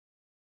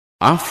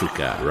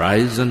Africa,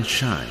 rise and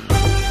shine.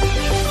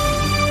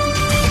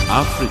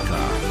 Africa,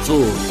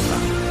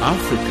 zorka.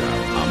 Africa,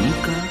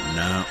 amka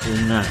na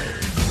ung'are.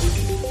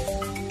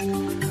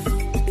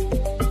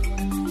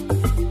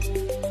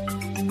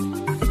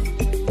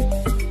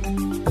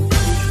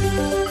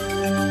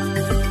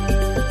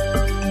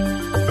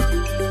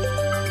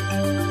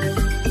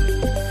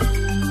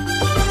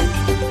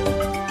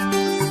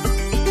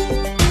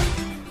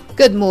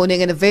 Good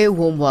morning and a very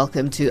warm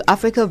welcome to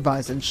Africa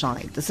Rise and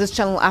Shine. This is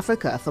Channel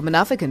Africa from an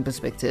African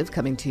perspective,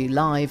 coming to you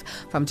live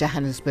from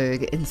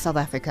Johannesburg in South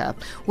Africa.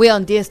 We're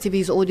on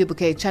DSTV's audio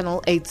bouquet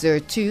channel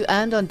 802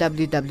 and on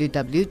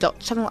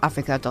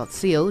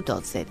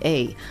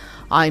www.channelafrica.co.za.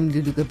 I'm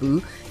Lulu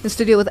Gabu, in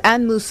studio with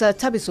Anne Musa,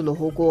 Tabisolo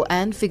Hogo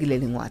and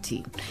Figile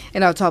Lingwati.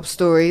 In our top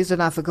stories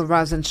on Africa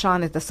Rise and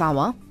Shine at this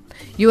hour,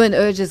 UN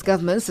urges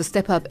governments to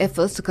step up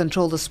efforts to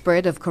control the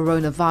spread of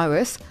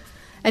coronavirus.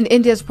 And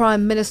India's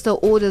Prime Minister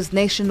orders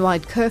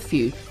nationwide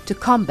curfew to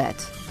combat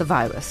the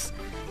virus.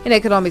 In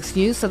economics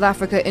news, South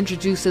Africa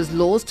introduces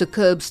laws to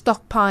curb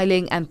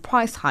stockpiling and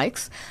price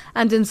hikes.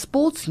 And in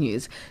sports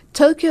news,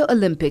 Tokyo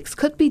Olympics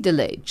could be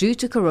delayed due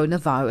to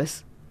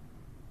coronavirus.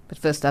 But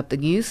first up, the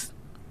news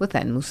with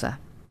Anne Musa.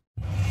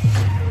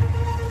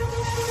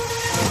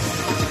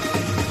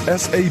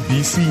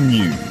 SABC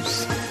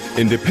News,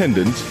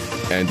 independent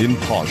and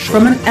impartial.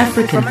 From an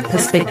African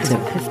perspective.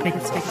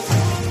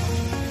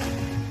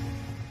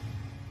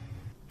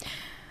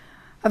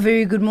 A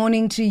very good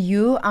morning to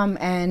you. I'm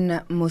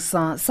Anne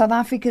Musa. South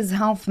Africa's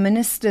Health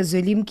Minister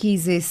Zweli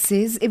Mkhize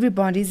says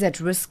everybody's at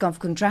risk of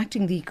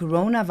contracting the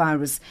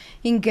coronavirus.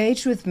 He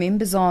engaged with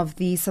members of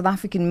the South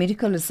African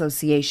Medical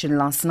Association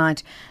last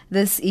night.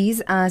 This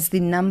is as the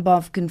number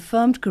of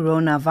confirmed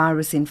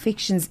coronavirus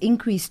infections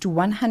increased to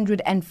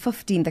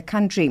 150 in the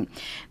country.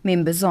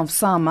 Members of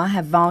SAMA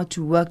have vowed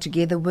to work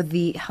together with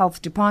the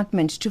Health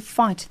Department to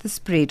fight the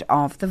spread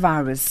of the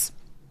virus.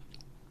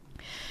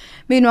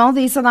 Meanwhile,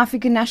 the South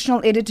African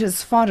National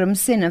Editors Forum,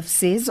 SENEF,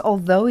 says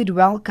although it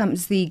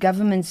welcomes the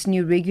government's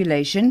new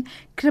regulation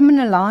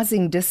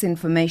criminalizing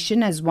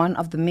disinformation as one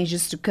of the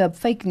measures to curb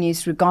fake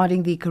news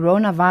regarding the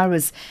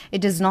coronavirus,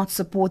 it does not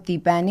support the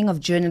banning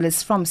of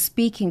journalists from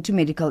speaking to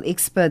medical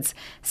experts.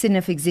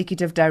 SENEF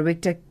Executive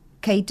Director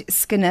Kate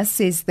Skinner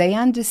says they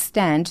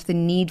understand the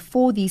need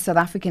for the South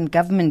African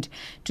government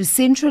to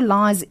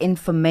centralize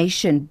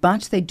information,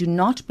 but they do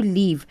not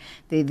believe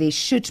that there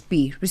should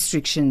be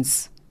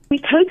restrictions. We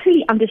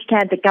totally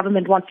understand the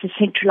government wants to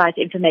centralize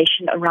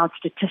information around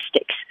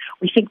statistics.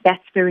 We think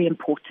that's very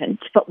important.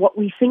 But what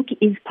we think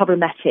is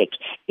problematic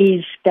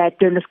is that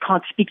journalists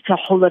can't speak to a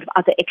whole lot of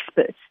other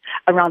experts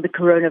around the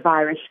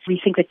coronavirus.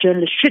 We think that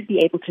journalists should be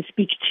able to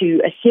speak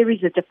to a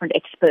series of different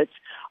experts.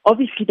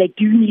 Obviously, they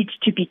do need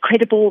to be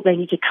credible. They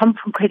need to come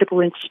from credible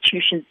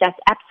institutions. That's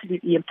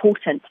absolutely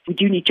important. We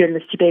do need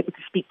journalists to be able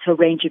to speak to a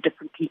range of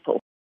different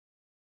people.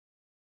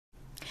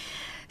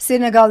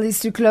 Senegal is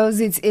to close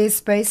its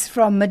airspace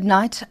from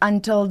midnight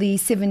until the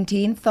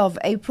 17th of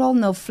April.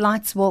 No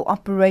flights will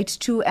operate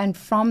to and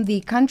from the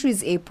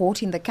country's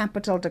airport in the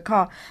capital,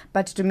 Dakar,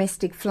 but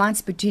domestic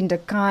flights between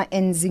Dakar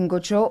and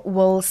Zingocho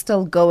will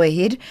still go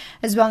ahead,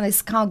 as well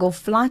as cargo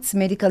flights,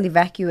 medical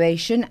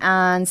evacuation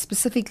and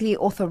specifically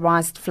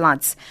authorized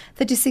flights.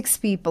 36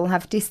 people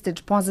have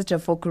tested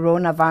positive for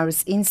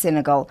coronavirus in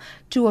Senegal.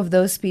 2 of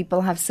those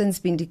people have since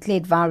been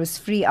declared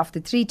virus-free after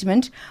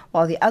treatment,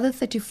 while the other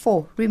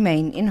 34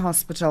 remain in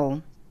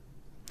hospital.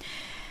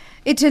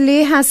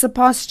 Italy has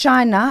surpassed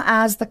China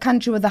as the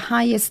country with the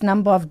highest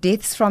number of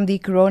deaths from the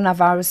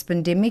coronavirus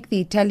pandemic.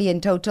 The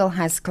Italian total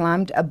has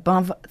climbed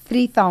above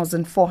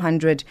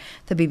 3,400.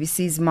 The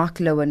BBC's Mark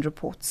Lowen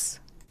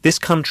reports. This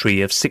country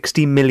of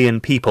 60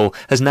 million people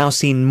has now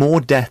seen more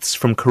deaths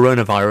from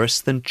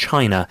coronavirus than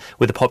China,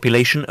 with a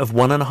population of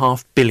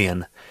 1.5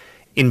 billion.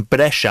 In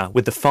Brescia,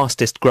 with the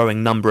fastest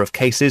growing number of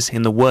cases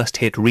in the worst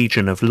hit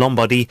region of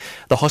Lombardy,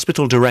 the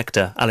hospital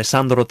director,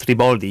 Alessandro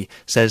Triboldi,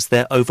 says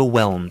they're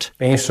overwhelmed.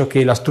 I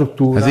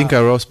think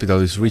our hospital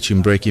is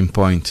reaching breaking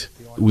point.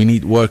 We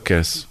need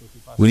workers.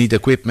 We need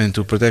equipment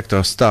to protect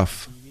our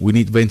staff. We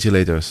need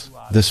ventilators.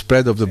 The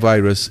spread of the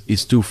virus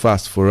is too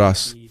fast for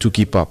us to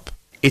keep up.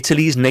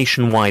 Italy's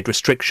nationwide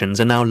restrictions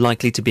are now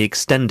likely to be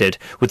extended,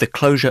 with the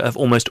closure of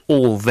almost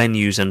all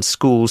venues and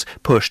schools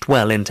pushed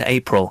well into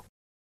April.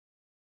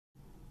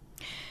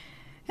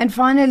 And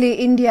finally,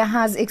 India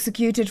has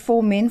executed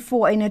 4 men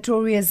for a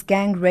notorious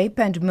gang rape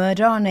and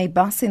murder on a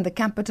bus in the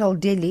capital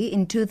Delhi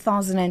in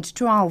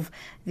 2012.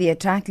 The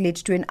attack led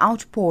to an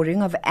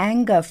outpouring of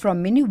anger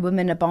from many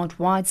women about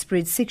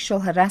widespread sexual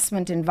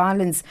harassment and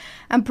violence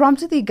and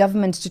prompted the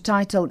government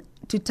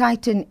to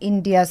tighten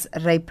India's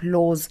rape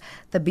laws.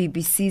 The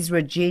BBC's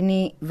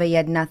Rajini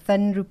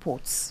Vaidyanathan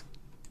reports.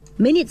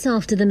 Minutes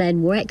after the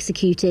men were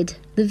executed,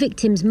 the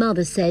victim's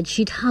mother said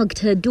she'd hugged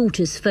her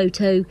daughter's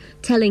photo,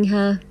 telling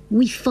her,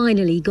 "We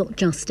finally got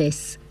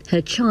justice."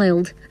 Her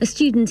child, a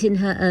student in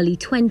her early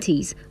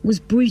 20s, was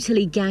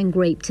brutally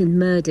gang-raped and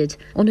murdered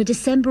on a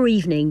December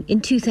evening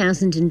in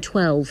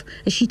 2012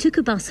 as she took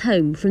a bus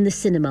home from the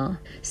cinema.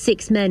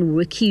 6 men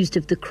were accused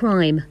of the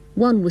crime.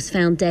 One was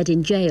found dead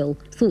in jail,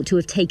 thought to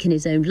have taken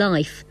his own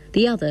life.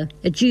 The other,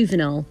 a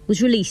juvenile,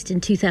 was released in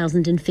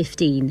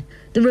 2015.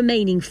 The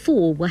remaining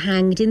 4 were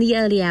hanged in the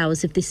early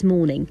hours of this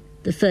morning,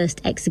 the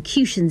first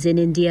executions in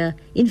India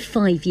in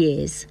 5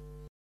 years.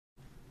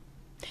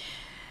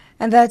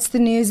 And that's the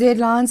news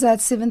headlines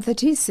at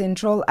 7:30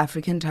 Central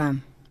African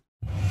Time.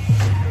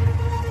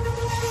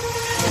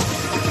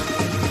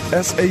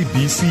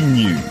 SABC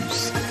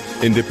News,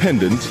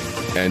 independent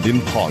and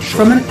impartial.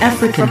 From an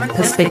African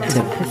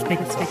perspective.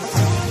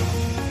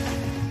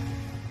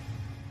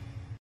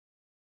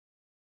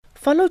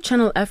 Follow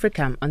Channel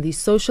Africa on these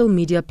social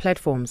media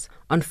platforms.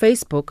 On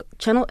Facebook,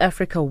 Channel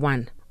Africa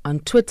 1. On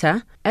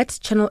Twitter,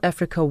 @Channel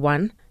Africa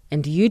 1.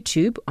 And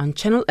YouTube on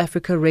Channel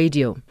Africa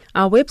Radio.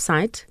 Our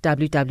website,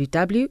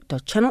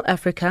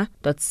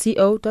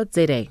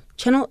 www.channelafrica.co.za.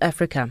 Channel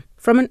Africa,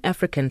 from an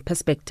African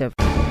perspective.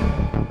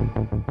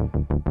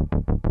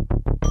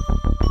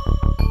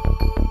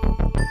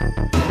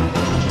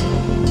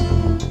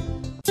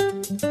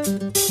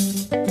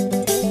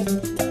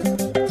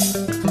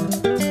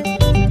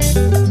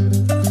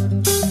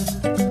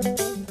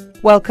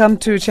 Welcome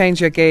to Change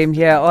Your Game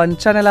here on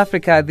Channel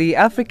Africa, the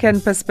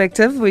African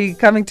perspective. We're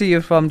coming to you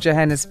from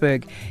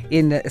Johannesburg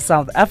in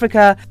South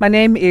Africa. My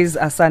name is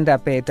Asanda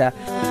Peta.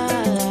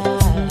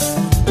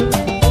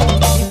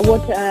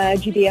 What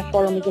GBF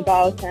Forum is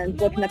about and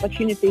what an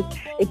opportunity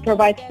it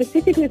provides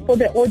specifically for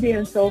the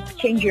audience of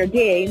Change Your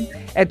Game.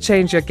 At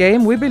Change Your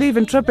Game, we believe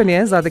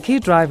entrepreneurs are the key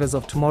drivers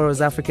of tomorrow's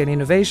African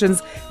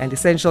innovations and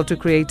essential to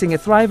creating a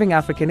thriving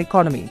African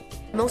economy.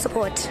 More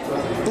support,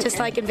 just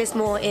like invest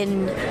more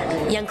in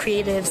young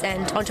creatives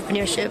and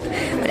entrepreneurship,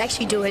 but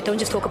actually do it. Don't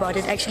just talk about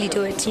it, actually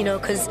do it,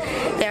 because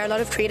there are a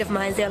lot of creative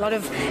minds, there are a lot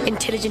of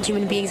intelligent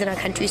human beings in our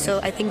country, so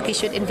I think they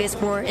should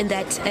invest more in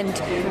that and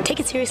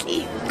take it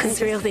seriously, because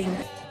it's a real thing.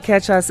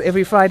 Catch us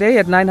every Friday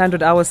at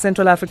 900 hours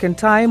Central African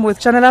Time with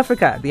Channel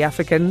Africa, the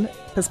African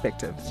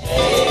perspective.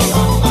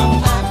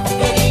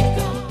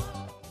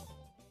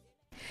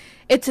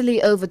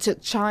 Italy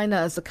overtook China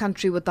as the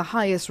country with the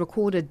highest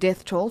recorded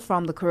death toll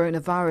from the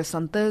coronavirus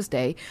on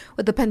Thursday,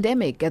 with the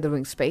pandemic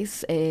gathering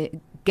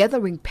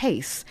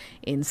pace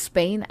in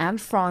Spain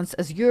and France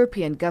as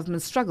European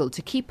governments struggle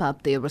to keep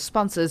up their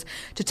responses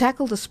to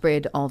tackle the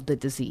spread of the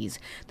disease.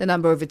 The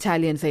number of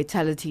Italian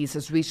fatalities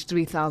has reached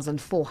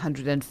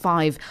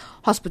 3,405.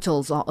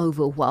 Hospitals are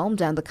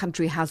overwhelmed and the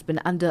country has been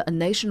under a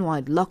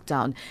nationwide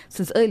lockdown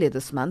since earlier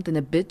this month in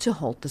a bid to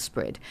halt the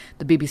spread.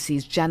 The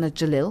BBC's Janet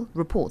Jalil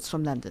reports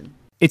from London.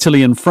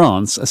 Italy and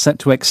France are set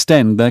to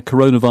extend their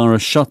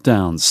coronavirus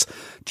shutdowns.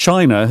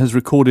 China has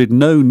recorded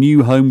no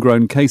new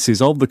homegrown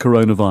cases of the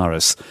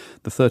coronavirus.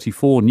 The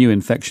 34 new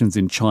infections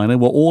in China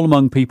were all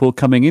among people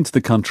coming into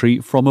the country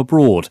from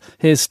abroad.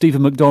 Here's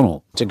Stephen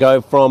McDonnell. To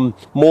go from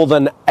more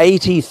than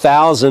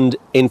 80,000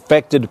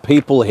 infected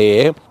people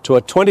here to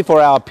a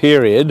 24-hour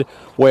period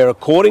where,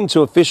 according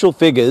to official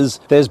figures,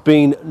 there's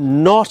been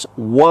not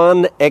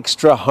one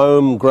extra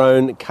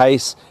homegrown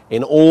case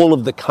in all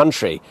of the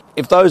country.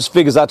 If those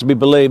figures are to be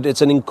believed,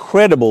 it's an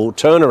incredible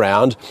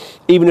turnaround.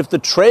 Even if the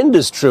trend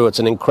is true, it's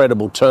an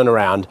incredible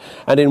turnaround.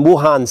 And in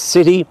Wuhan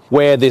City,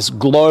 where this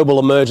global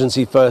emergency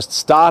first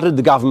started,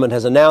 the government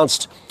has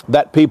announced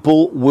that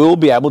people will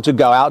be able to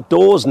go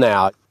outdoors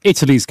now.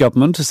 Italy's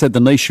government has said the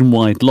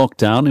nationwide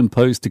lockdown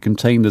imposed to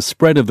contain the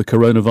spread of the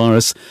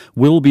coronavirus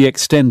will be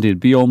extended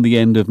beyond the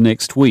end of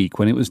next week,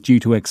 when it was due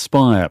to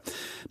expire.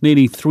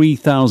 Nearly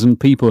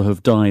 3,000 people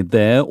have died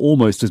there,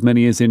 almost as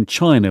many as in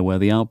China, where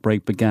the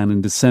outbreak began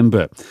in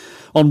December.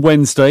 On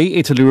Wednesday,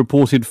 Italy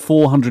reported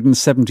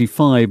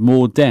 475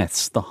 more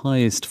deaths, the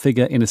highest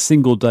figure in a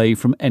single day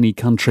from any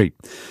country.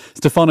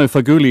 Stefano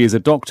Faguli is a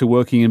doctor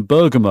working in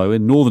Bergamo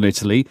in northern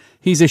Italy.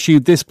 He's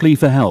issued this plea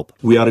for help.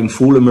 We are in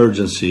full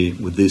emergency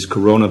with this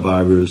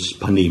coronavirus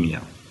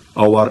pandemic.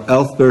 Our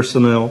health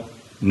personnel,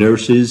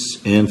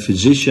 nurses and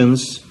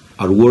physicians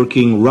are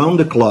working round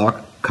the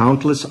clock,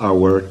 countless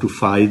hours to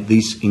fight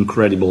this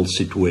incredible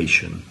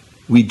situation.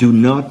 We do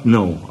not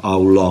know how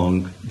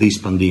long this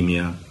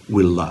pandemic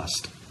will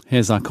last.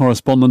 Here's our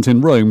correspondent in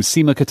Rome,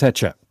 Sima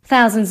Katecha.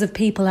 Thousands of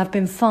people have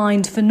been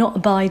fined for not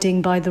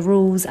abiding by the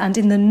rules, and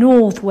in the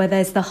north, where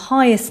there's the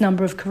highest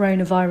number of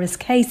coronavirus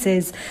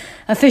cases,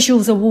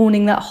 officials are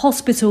warning that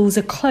hospitals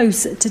are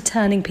close to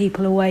turning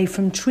people away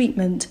from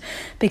treatment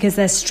because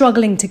they're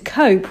struggling to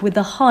cope with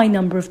the high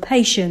number of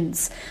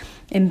patients.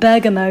 In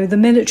Bergamo, the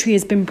military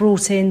has been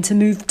brought in to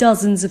move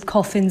dozens of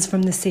coffins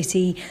from the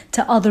city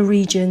to other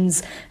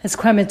regions as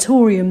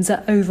crematoriums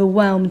are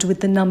overwhelmed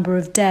with the number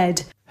of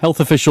dead. Health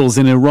officials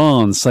in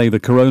Iran say the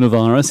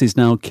coronavirus is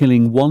now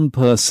killing one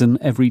person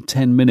every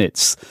 10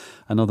 minutes.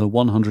 Another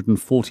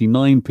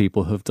 149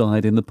 people have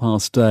died in the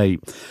past day.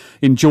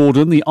 In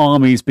Jordan, the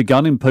army's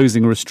begun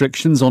imposing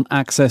restrictions on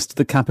access to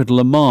the capital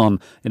Amman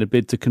in a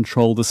bid to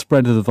control the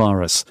spread of the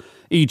virus.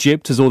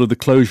 Egypt has ordered the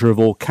closure of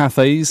all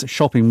cafes,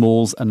 shopping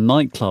malls and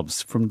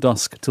nightclubs from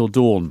dusk till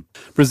dawn.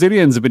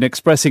 Brazilians have been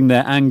expressing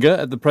their anger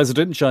at the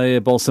President Jair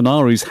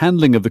Bolsonaro's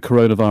handling of the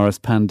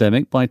coronavirus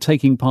pandemic by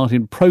taking part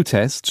in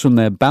protests from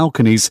their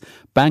balconies,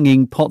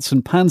 banging pots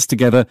and pans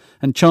together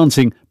and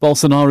chanting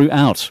 "Bolsonaro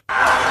out."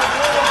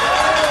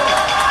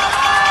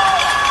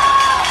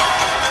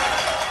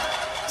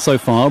 So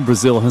far,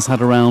 Brazil has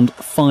had around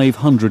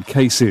 500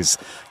 cases.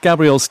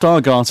 Gabriel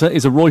Stargarter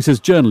is a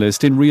Reuters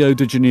journalist in Rio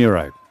de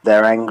Janeiro.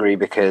 They're angry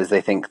because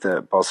they think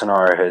that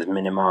Bolsonaro has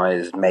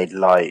minimised, made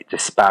light,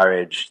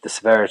 disparaged the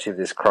severity of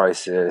this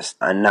crisis.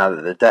 And now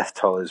that the death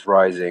toll is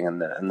rising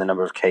and the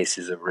number of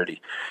cases are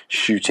really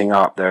shooting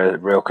up, there are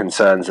real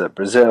concerns that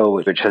Brazil,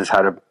 which has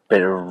had a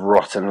bit of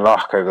rotten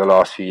luck over the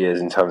last few years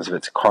in terms of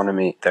its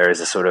economy, there is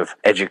a sort of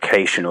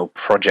educational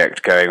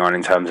project going on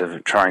in terms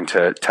of trying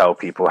to tell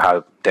people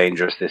how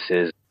dangerous this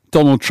is.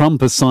 Donald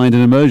Trump has signed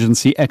an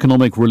emergency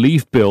economic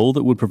relief bill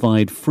that would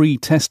provide free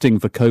testing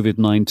for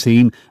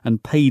COVID-19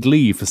 and paid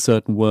leave for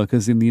certain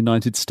workers in the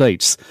United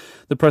States.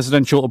 The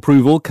presidential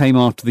approval came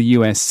after the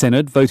US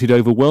Senate voted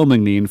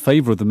overwhelmingly in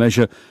favour of the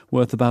measure,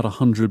 worth about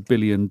 $100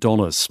 billion.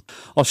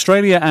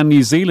 Australia and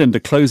New Zealand are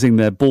closing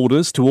their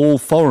borders to all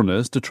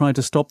foreigners to try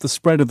to stop the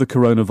spread of the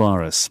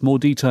coronavirus. More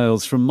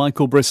details from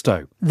Michael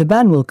Bristow. The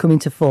ban will come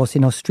into force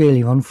in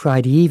Australia on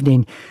Friday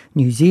evening.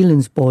 New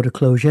Zealand's border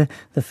closure,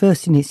 the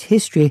first in its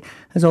history,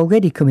 has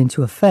already come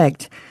into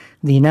effect.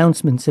 The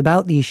announcements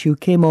about the issue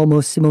came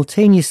almost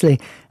simultaneously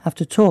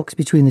after talks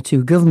between the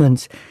two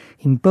governments.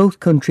 In both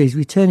countries,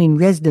 returning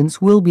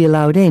residents will be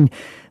allowed in,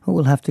 but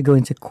will have to go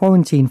into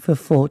quarantine for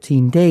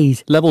 14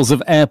 days. Levels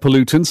of air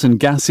pollutants and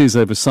gases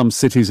over some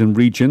cities and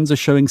regions are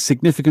showing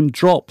significant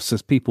drops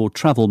as people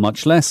travel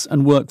much less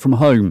and work from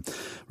home.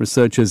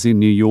 Researchers in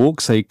New York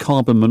say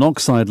carbon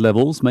monoxide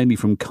levels, mainly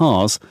from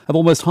cars, have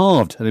almost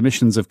halved, and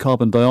emissions of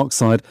carbon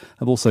dioxide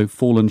have also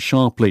fallen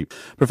sharply.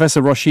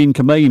 Professor Roisin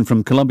Kamain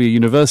from Columbia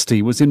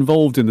University was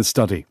involved in the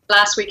study.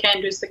 Last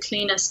weekend was the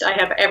cleanest I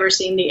have ever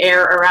seen the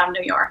air around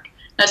New York.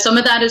 Now, some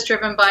of that is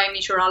driven by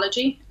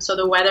meteorology, so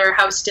the weather,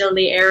 how still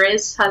the air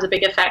is, has a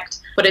big effect,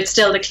 but it's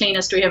still the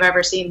cleanest we have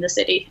ever seen in the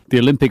city. The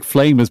Olympic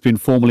flame has been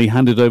formally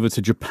handed over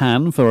to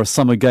Japan for a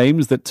summer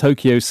games that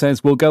Tokyo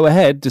says will go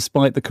ahead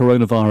despite the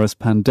coronavirus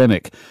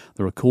pandemic.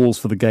 There are calls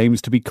for the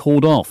games to be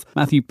called off.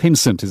 Matthew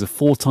Pinsent is a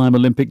four-time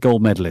Olympic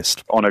gold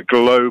medalist. On a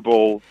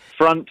global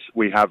front,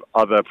 we have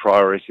other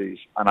priorities,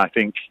 and I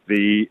think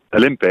the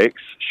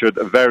Olympics should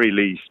at the very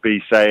least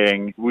be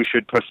saying we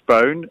should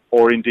postpone,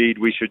 or indeed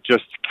we should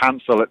just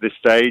cancel at this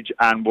stage,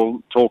 and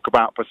we'll talk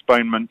about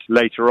postponement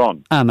later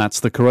on. And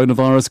that's the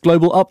Coronavirus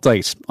Global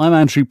Update. I'm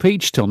Andrew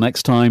Peach. Till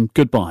next time,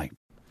 goodbye.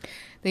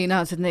 The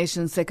United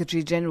Nations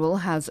Secretary-General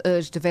has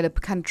urged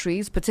developed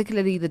countries,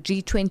 particularly the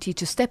G20,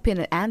 to step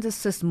in and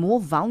assist more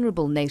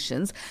vulnerable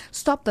nations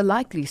stop the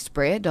likely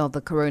spread of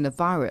the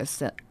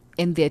coronavirus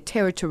in their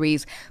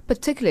territories,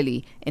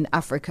 particularly in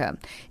Africa.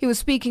 He was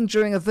speaking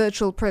during a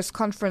virtual press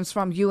conference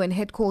from UN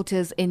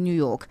headquarters in New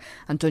York.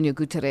 Antonio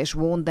Guterres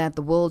warned that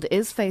the world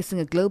is facing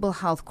a global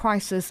health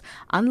crisis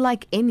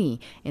unlike any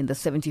in the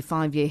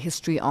 75-year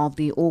history of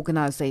the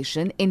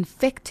organization,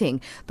 infecting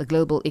the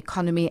global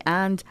economy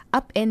and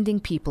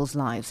upending people's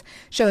lives.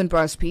 Sharon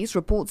Brouspies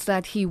reports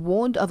that he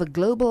warned of a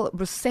global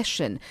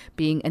recession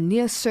being a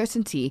near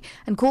certainty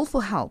and called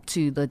for help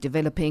to the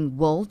developing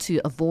world to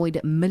avoid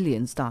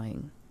millions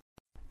dying.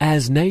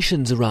 As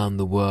nations around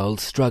the world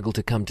struggle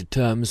to come to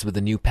terms with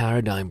the new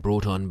paradigm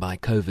brought on by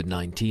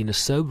COVID-19, a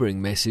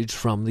sobering message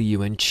from the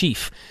UN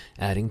chief,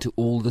 adding to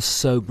all the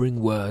sobering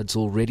words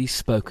already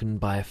spoken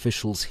by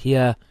officials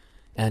here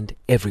and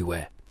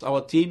everywhere.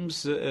 Our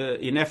teams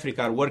in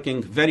Africa are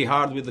working very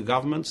hard with the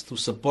governments to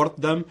support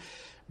them,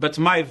 but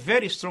my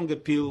very strong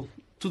appeal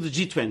to the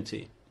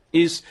G20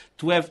 is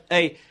to have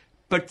a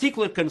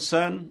particular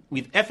concern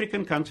with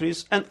African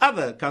countries and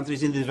other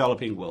countries in the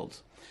developing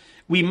world.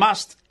 We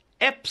must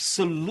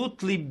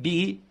absolutely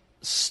be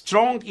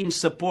strong in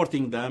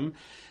supporting them,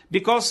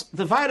 because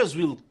the virus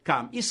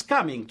is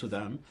coming to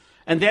them,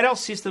 and their health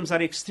systems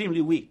are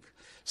extremely weak.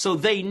 So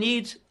they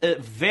need a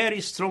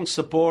very strong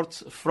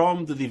support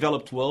from the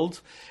developed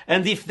world,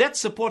 and if that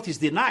support is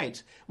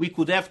denied, we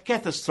could have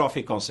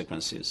catastrophic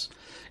consequences.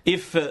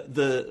 If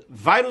the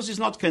virus is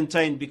not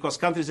contained because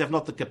countries have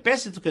not the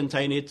capacity to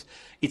contain it,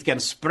 it can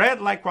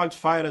spread like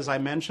wildfire, as I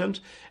mentioned,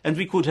 and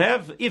we could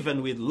have,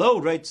 even with low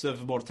rates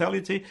of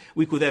mortality,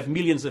 we could have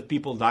millions of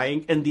people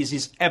dying, and this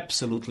is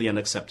absolutely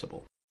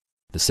unacceptable.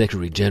 The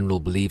Secretary-General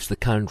believes the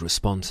current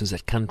responses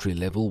at country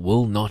level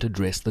will not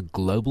address the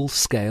global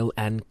scale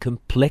and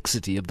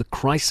complexity of the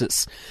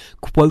crisis,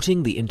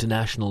 quoting the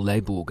International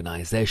Labour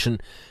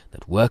Organization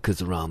that workers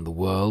around the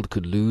world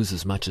could lose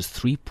as much as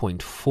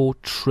 $3.4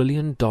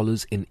 trillion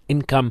in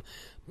income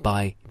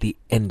by the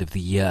end of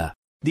the year.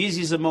 This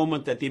is a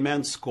moment that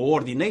demands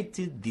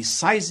coordinated,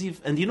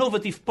 decisive and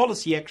innovative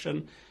policy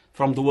action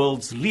from the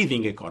world's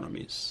leading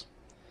economies.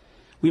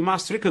 We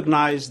must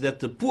recognize that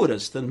the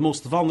poorest and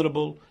most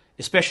vulnerable,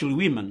 especially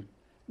women,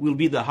 will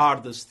be the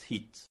hardest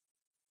hit.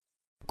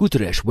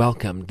 Guterres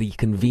welcomed the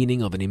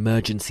convening of an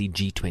emergency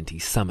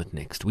G20 summit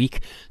next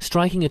week,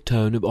 striking a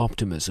tone of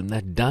optimism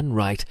that, done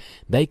right,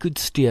 they could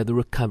steer the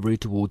recovery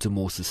towards a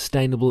more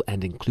sustainable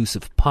and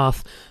inclusive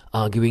path,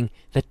 arguing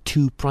that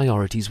two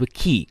priorities were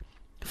key.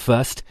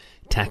 First,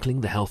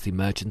 tackling the health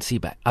emergency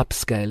by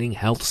upscaling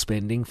health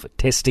spending for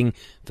testing,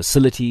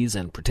 facilities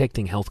and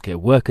protecting healthcare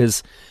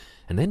workers,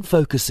 and then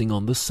focusing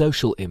on the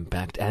social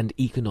impact and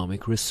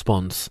economic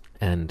response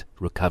and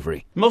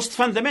recovery. Most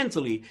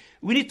fundamentally,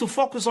 we need to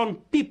focus on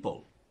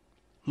people,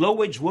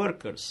 low-wage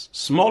workers,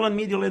 small and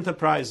medium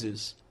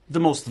enterprises, the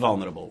most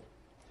vulnerable.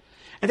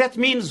 And that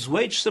means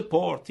wage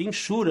support,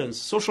 insurance,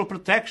 social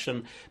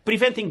protection,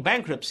 preventing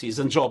bankruptcies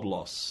and job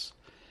loss.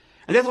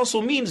 And that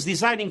also means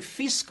designing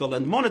fiscal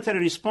and monetary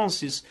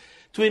responses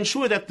to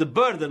ensure that the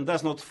burden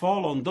does not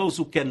fall on those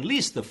who can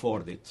least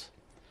afford it.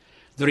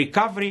 The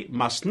recovery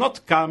must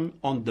not come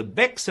on the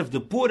backs of the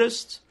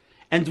poorest,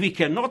 and we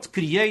cannot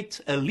create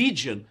a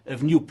legion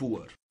of new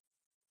poor.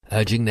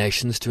 Urging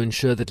nations to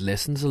ensure that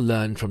lessons are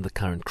learned from the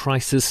current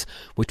crisis,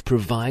 which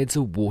provides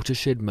a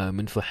watershed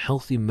moment for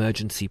health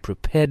emergency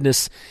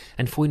preparedness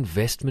and for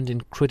investment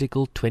in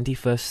critical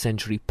 21st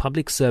century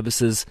public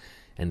services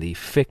and the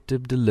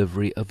effective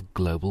delivery of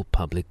global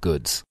public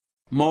goods.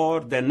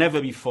 More than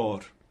ever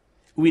before,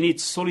 we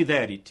need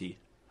solidarity,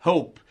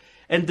 hope,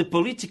 and the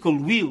political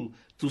will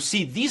to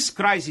see this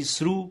crisis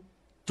through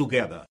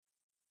together.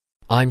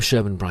 I'm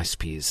Sherwin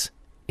Bryce-Pease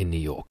in New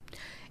York.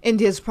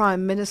 India's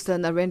Prime Minister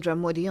Narendra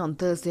Modi on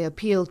Thursday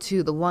appealed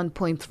to the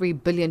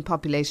 1.3 billion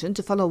population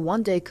to follow a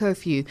one-day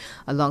curfew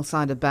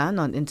alongside a ban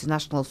on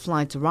international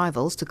flight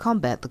arrivals to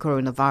combat the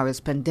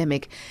coronavirus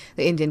pandemic.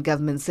 The Indian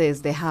government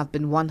says there have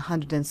been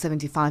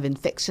 175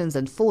 infections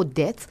and 4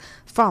 deaths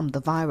from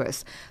the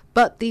virus.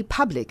 But the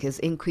public is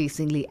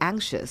increasingly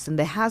anxious and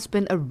there has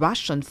been a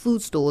rush on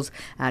food stores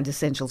and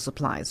essential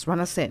supplies.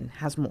 Rana Sen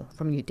has more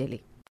from New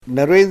Delhi.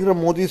 Narendra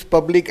Modi's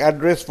public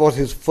address was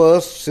his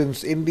first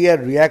since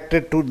India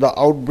reacted to the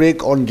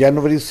outbreak on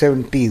January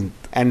 17th.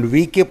 And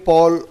VK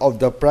Paul of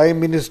the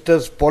Prime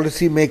Minister's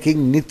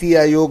policy-making Niti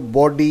Aayog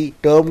body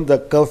termed the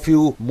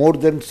curfew more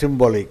than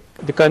symbolic.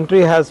 The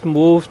country has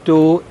moved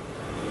to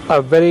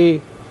a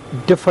very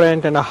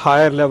different and a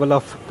higher level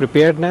of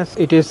preparedness.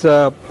 It is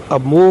a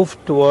move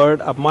toward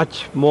a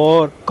much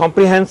more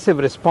comprehensive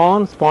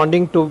response,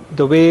 responding to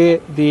the way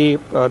the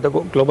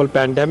global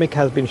pandemic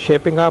has been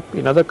shaping up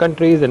in other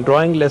countries and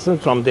drawing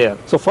lessons from there.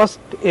 So first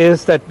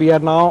is that we are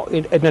now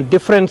in a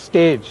different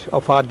stage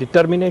of our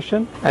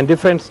determination and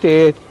different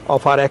stage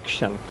of our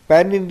action.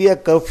 Pan-India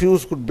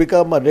curfews could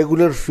become a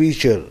regular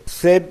feature,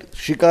 said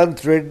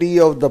Shrikant Reddy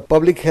of the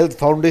Public Health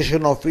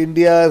Foundation of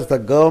India, as the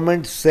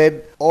government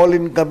said all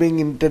incoming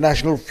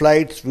international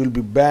flights will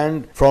be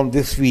banned from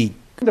this week.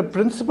 The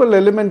principal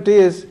element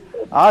is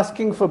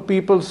asking for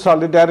people's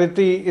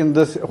solidarity in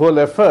this whole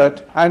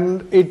effort,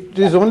 and it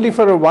is only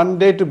for a one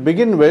day to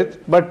begin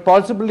with, but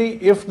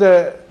possibly if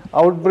the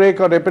outbreak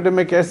or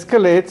epidemic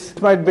escalates,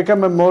 it might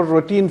become a more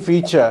routine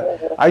feature.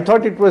 I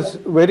thought it was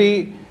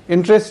very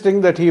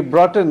interesting that he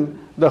brought in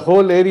the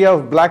whole area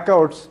of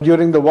blackouts.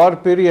 During the war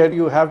period,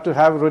 you have to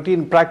have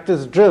routine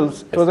practice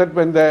drills so that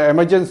when the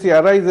emergency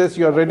arises,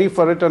 you are ready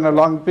for it on a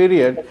long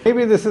period.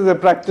 Maybe this is a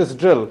practice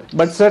drill,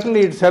 but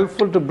certainly it's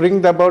helpful to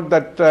bring about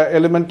that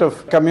element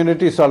of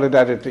community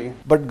solidarity.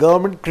 But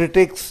government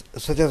critics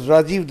such as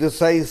Rajiv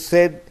Desai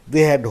said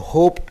they had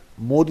hoped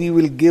Modi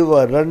will give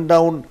a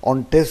rundown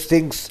on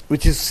testings,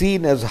 which is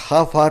seen as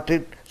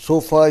half-hearted so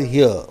far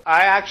here.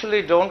 I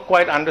actually don't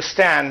quite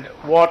understand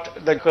what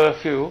the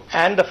curfew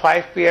and the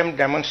 5 p.m.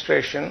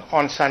 demonstration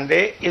on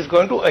Sunday is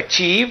going to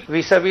achieve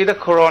vis-a-vis the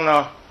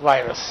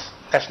coronavirus.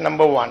 That's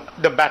number one,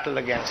 the battle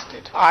against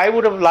it. I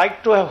would have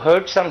liked to have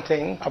heard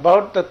something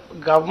about the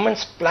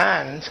government's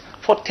plans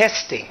for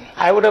testing.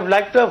 I would have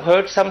liked to have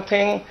heard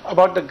something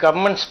about the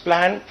government's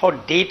plan for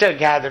data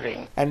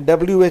gathering. And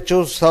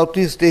WHO's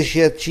Southeast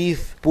Asia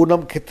chief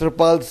Poonam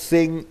Khetrapal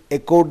Singh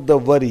echoed the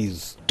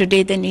worries.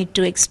 Today they need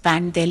to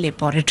expand their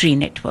laboratory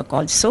network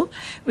also,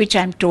 which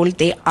I'm told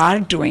they are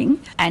doing.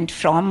 And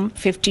from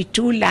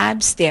 52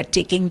 labs, they are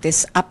taking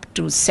this up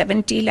to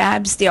 70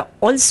 labs. They are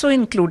also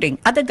including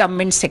other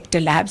government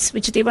sector labs,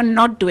 which they were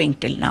not doing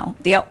till now.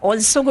 They are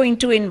also going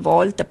to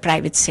involve the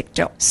private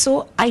sector.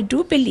 So I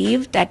do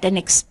believe that an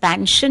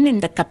expansion in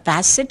the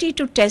capacity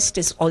to test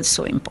is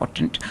also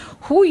important.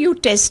 Who you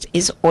test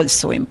is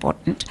also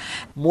important.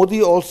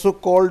 Modi also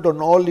called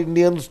on all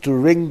Indians to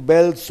ring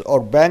bells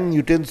or bang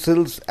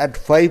utensils at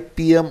 5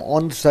 p.m.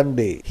 on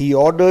Sunday. He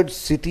ordered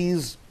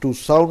cities to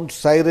sound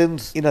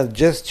sirens in a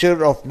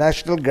gesture of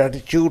national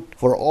gratitude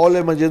for all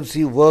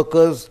emergency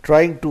workers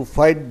trying to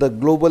fight the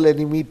global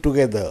enemy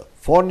together.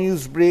 For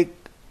Newsbreak,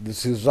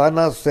 this is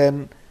Rana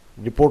Sen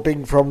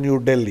reporting from New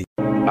Delhi.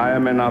 I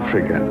am an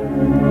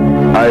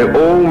African. I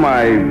owe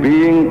my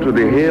being to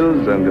the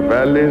hills and the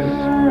valleys,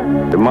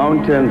 the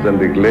mountains and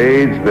the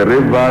glades, the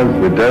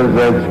rivers, the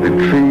deserts, the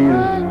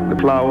trees, the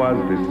flowers,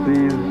 the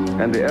seas,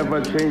 and the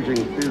ever-changing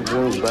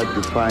seasons that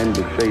define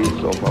the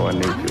face of our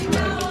native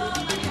land.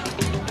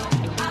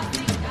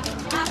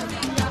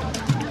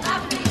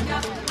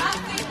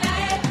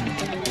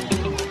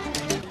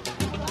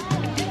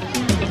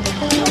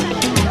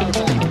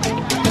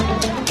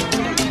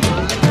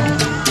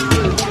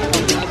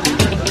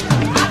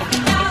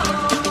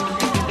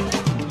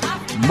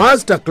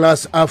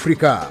 Masterclass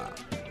Africa,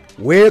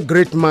 where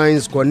great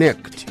minds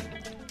connect,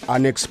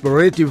 an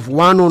explorative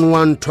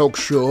one-on-one talk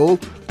show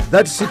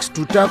that seeks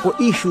to tackle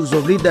issues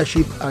of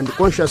leadership and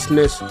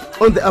consciousness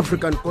on the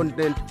African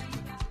continent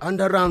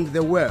and around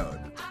the world.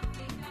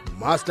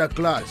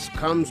 Masterclass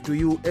comes to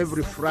you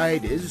every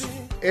Fridays,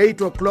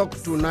 8 o'clock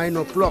to 9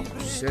 o'clock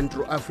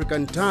Central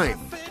African Time.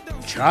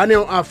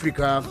 Channel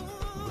Africa,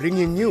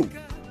 bringing you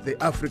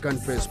the African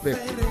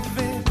perspective.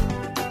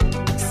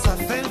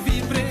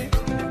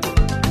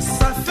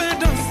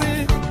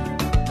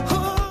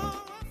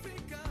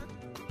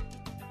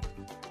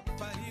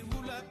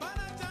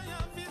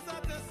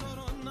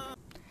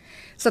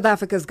 South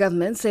Africa's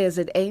government says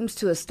it aims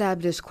to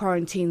establish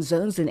quarantine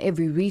zones in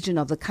every region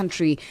of the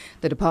country.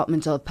 The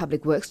Department of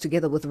Public Works,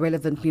 together with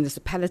relevant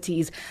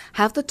municipalities,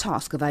 have the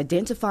task of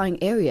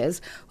identifying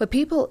areas where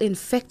people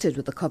infected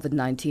with the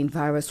COVID-19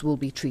 virus will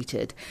be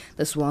treated.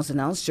 This was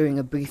announced during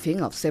a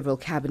briefing of several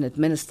cabinet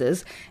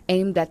ministers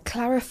aimed at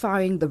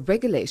clarifying the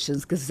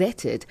regulations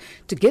gazetted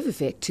to give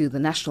effect to the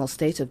national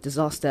state of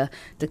disaster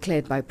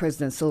declared by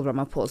President Cyril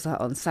Ramaphosa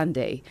on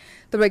Sunday.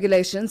 The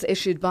regulations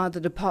issued by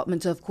the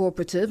Department of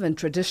Cooperative and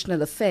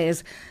Traditional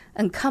Affairs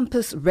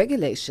encompass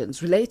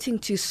regulations relating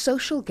to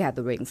social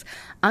gatherings,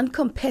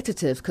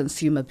 uncompetitive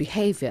consumer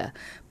behavior,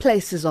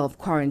 places of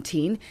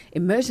quarantine,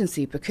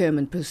 emergency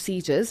procurement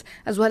procedures,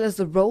 as well as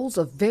the roles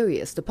of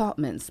various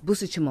departments.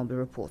 Busi Chimombe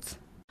reports.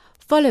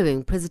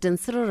 Following President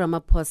Cyril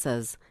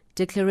Ramaphosa's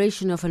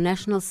declaration of a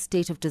national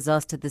state of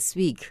disaster this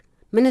week,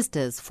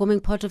 ministers forming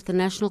part of the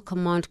National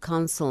Command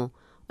Council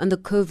on the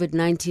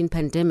COVID-19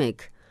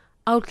 pandemic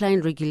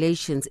outlined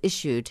regulations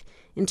issued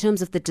in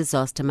terms of the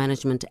Disaster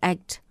Management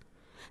Act.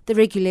 The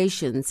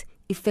regulations,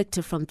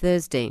 effective from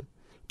Thursday,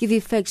 give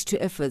effect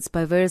to efforts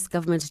by various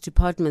government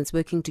departments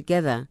working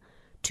together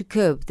to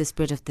curb the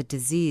spread of the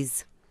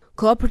disease.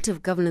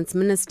 Cooperative Governance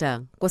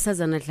Minister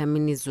Nkosazana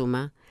Dlamini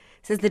Zuma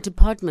says the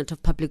Department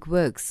of Public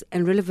Works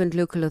and relevant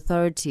local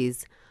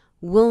authorities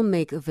will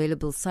make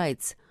available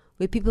sites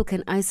where people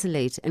can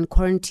isolate and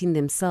quarantine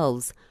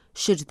themselves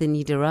should the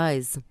need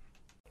arise.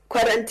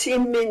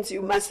 Quarantine means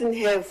you mustn't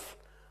have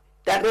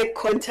direct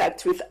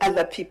contact with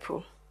other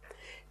people.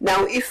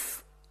 Now,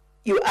 if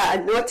you are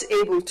not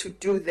able to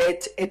do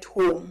that at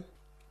home,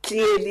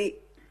 clearly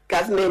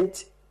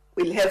government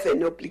will have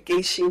an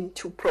obligation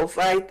to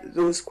provide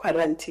those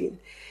quarantine.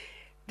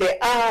 There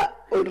are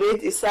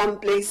already some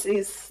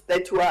places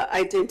that we are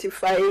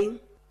identifying,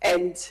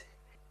 and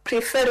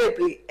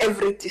preferably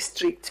every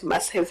district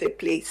must have a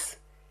place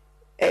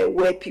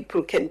where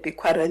people can be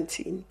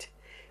quarantined.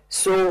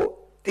 So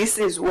this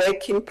is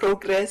work in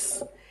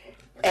progress,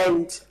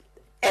 and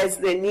as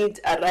the need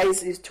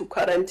arises to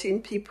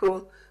quarantine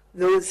people,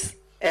 those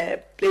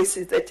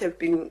places that have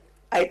been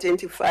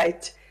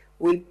identified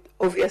will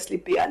obviously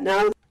be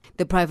announced.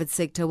 The private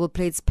sector will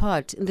play its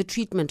part in the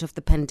treatment of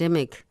the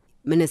pandemic.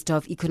 Minister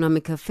of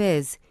Economic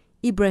Affairs,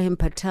 Ibrahim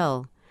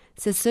Patel,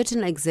 says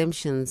certain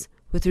exemptions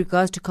with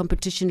regards to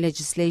competition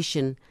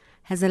legislation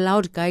has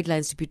allowed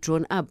guidelines to be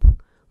drawn up,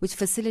 which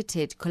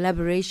facilitate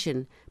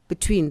collaboration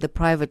between the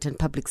private and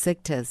public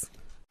sectors.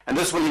 And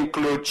this will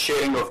include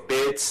sharing of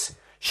beds,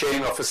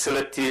 sharing of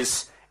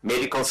facilities,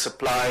 medical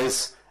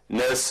supplies,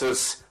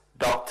 nurses,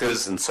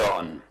 doctors, and so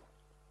on.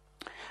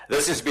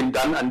 This has been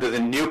done under the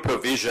new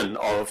provision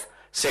of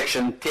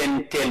Section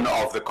 1010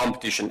 of the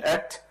Competition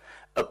Act,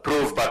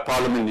 approved by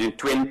Parliament in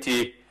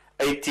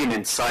 2018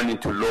 and signed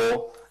into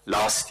law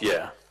last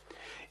year.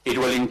 It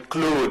will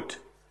include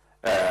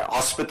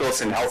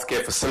hospitals and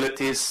healthcare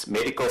facilities,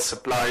 medical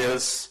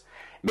suppliers,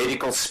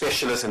 medical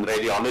specialists and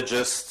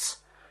radiologists,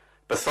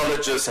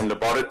 pathologists and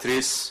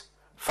laboratories,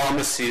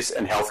 pharmacies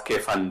and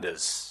healthcare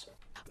funders.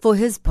 For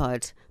his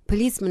part,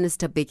 Police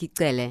Minister Bheki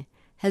Cele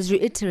has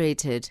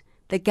reiterated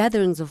that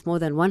gatherings of more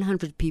than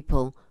 100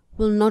 people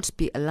will not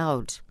be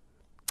allowed.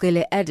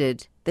 Cele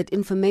added that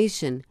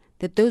information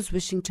that those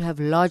wishing to have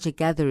larger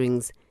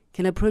gatherings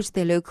can approach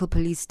their local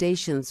police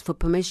stations for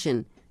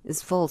permission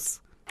is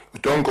false. You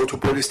don't go to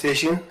police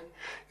station,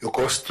 you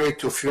go straight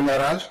to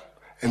funeral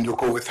and you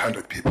go with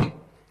 100 people.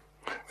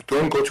 You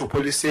don't go to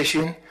police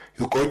station,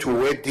 you go to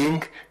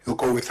wedding, you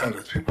go with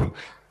 100 people.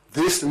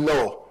 This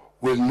law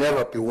will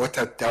never be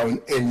watered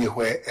down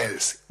anywhere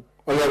else.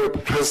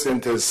 Honorable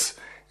President has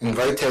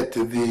invited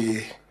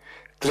the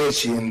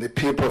clergy and the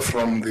people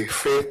from the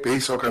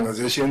faith-based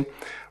organization.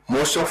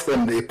 Most of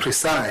them, they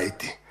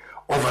preside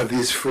over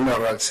these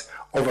funerals,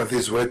 over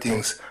these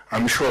weddings.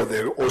 I'm sure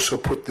they'll also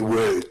put the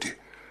word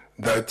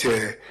that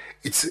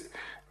it's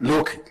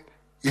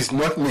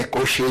not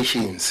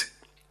negotiations,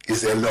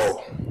 it's a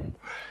law.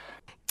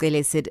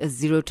 Cele said a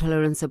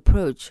zero-tolerance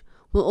approach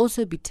will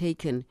also be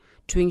taken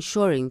to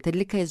ensuring that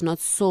liquor is not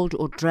sold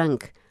or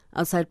drunk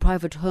outside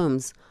private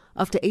homes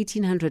after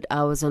 1800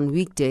 hours on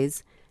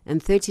weekdays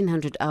and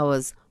 1300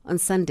 hours on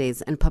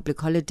Sundays and public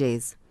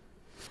holidays.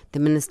 The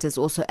ministers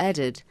also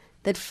added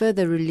that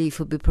further relief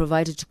will be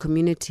provided to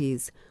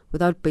communities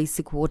without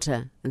basic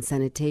water and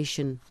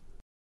sanitation.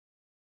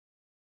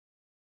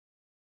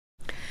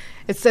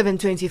 It's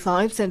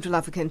 7:25 Central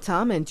African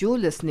Time and you're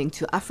listening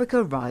to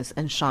Africa Rise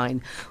and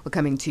Shine. We're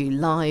coming to you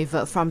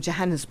live from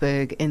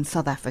Johannesburg in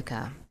South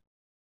Africa.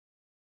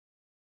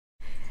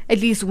 At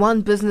least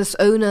one business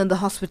owner in the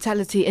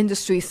hospitality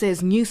industry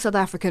says new South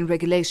African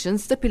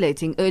regulations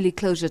stipulating early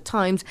closure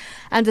times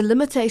and a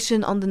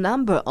limitation on the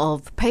number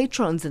of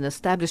patrons in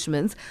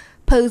establishments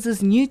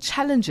poses new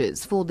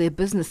challenges for their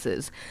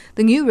businesses.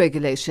 The new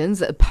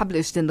regulations,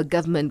 published in the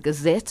Government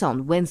Gazette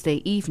on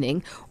Wednesday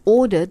evening,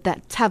 ordered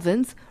that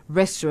taverns,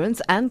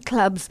 restaurants and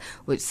clubs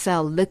which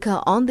sell liquor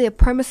on their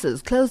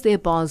premises close their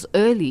bars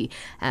early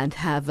and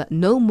have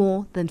no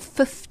more than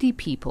 50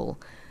 people.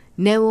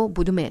 Neo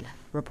Budumela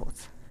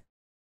reports.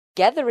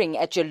 Gathering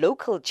at your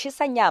local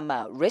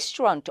Chisanyama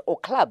restaurant or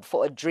club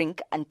for a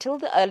drink until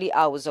the early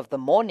hours of the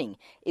morning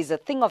is a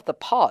thing of the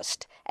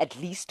past, at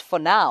least for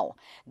now.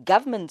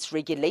 Government's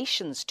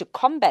regulations to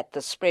combat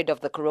the spread of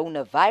the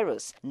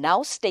coronavirus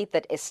now state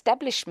that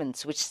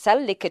establishments which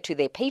sell liquor to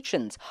their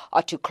patrons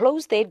are to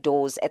close their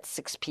doors at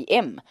 6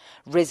 p.m.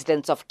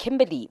 Residents of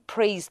Kimberley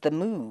praised the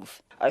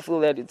move. I feel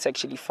that it's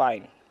actually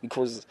fine,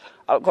 because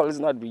alcohol is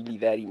not really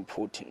that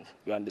important,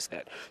 you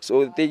understand?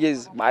 So the thing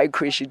is, my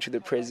question to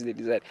the president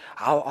is that,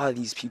 how are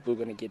these people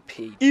going to get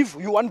paid? If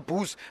you want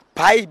booze,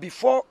 buy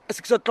before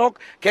 6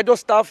 o'clock, get your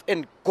stuff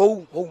and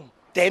go home.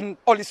 Then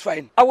all is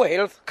fine. Our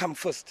health come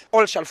first.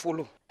 All shall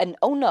follow. An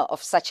owner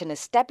of such an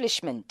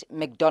establishment,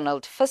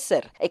 McDonald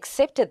Visser,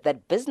 accepted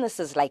that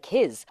businesses like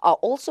his are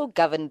also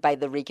governed by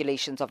the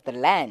regulations of the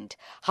land.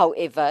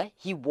 However,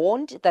 he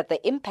warned that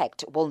the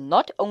impact will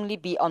not only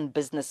be on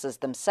businesses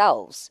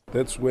themselves.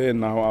 That's where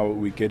now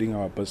we're getting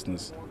our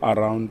business,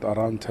 around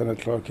 10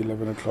 o'clock,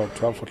 11 o'clock,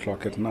 12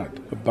 o'clock at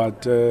night.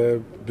 But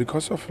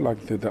because of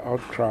like the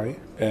outcry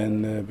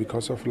and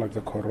because of like the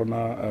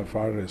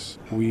coronavirus,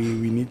 we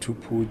need to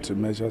put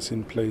measures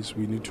in place.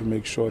 We need to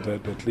make sure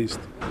that at least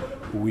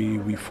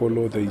we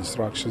follow the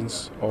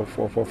instructions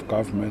of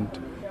government.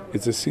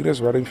 It's a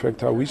serious worrying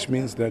factor, which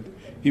means that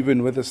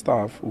even with the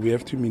staff, we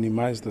have to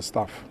minimize the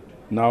staff.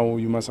 Now,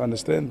 you must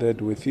understand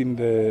that within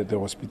the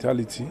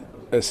hospitality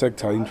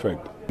sector, in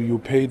fact, you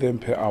pay them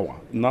per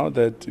hour. Now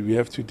that we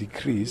have to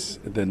decrease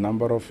the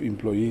number of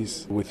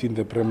employees within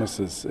the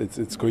premises,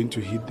 it's going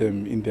to hit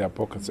them in their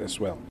pockets as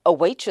well. A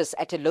waitress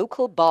at a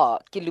local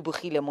bar,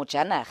 Kilubugile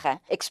Mojanaga,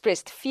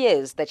 expressed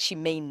fears that she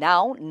may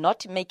now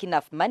not make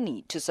enough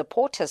money to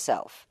support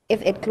herself.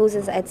 If it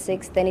closes at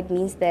 6, then it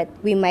means that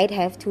we'll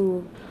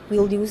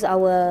lose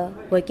our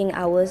working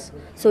hours,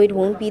 so it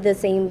won't be the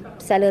same,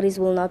 salaries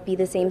will not be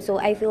the same. So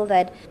I feel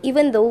that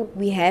even though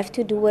we have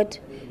to do it,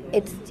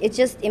 it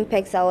just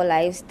impacts our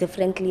lives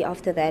differently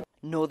after that.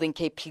 Northern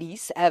Cape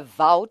Police have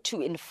vowed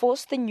to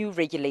enforce the new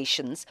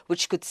regulations,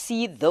 which could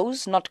see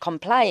those not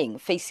complying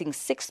facing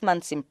 6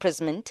 months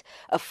imprisonment,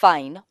 a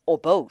fine, or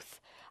both.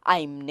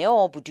 I'm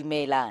Neo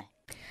Budumela.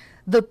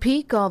 The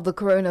peak of the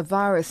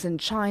coronavirus in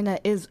China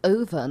is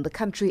over and the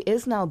country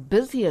is now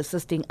busy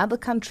assisting other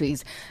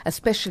countries,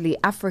 especially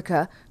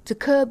Africa, to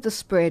curb the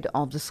spread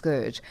of the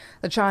scourge.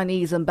 The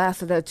Chinese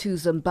ambassador to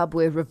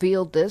Zimbabwe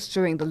revealed this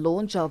during the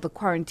launch of the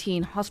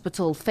quarantine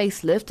hospital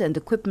facelift and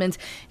equipment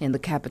in the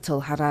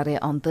capital Harare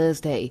on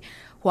Thursday.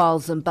 While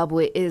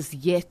Zimbabwe is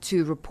yet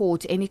to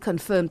report any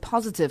confirmed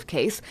positive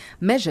case,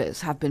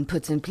 measures have been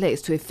put in place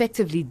to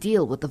effectively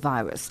deal with the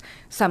virus.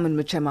 Simon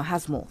Muchema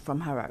has more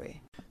from Harare.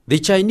 The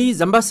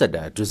Chinese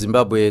ambassador to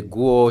Zimbabwe,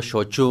 Guo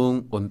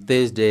Shochung, on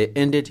Thursday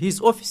ended his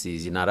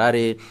offices in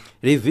Harare,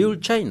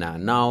 revealed China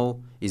now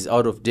is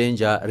out of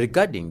danger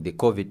regarding the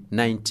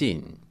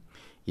COVID-19.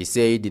 He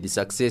said the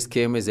success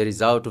came as a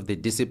result of the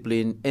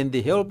discipline and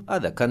the help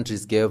other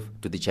countries gave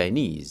to the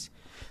Chinese.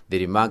 The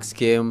remarks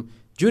came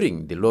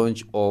during the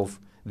launch of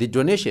the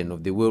donation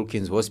of the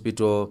Wilkins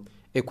Hospital,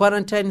 a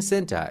quarantine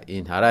center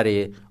in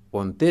Harare,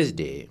 on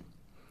Thursday.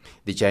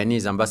 The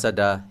Chinese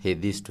ambassador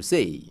had this to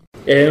say.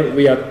 And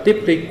we are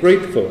deeply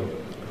grateful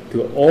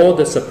to all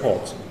the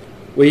support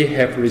we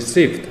have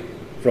received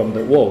from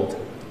the world,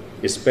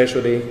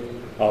 especially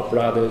our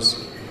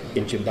brothers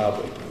in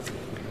Zimbabwe.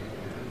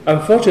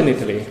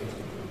 Unfortunately,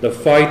 the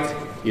fight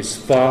is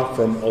far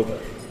from over.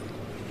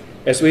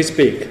 As we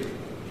speak,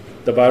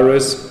 the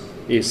virus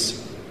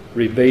is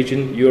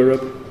ravaging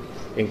Europe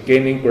and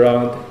gaining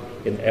ground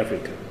in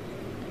Africa.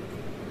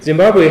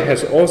 Zimbabwe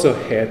has also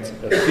had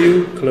a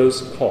few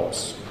close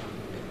calls.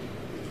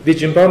 The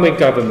Zimbabwean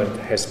government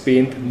has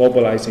been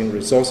mobilizing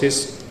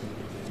resources,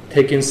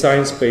 taking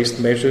science-based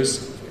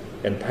measures,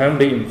 and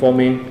timely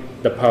informing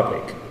the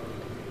public.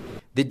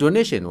 The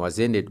donation was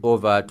handed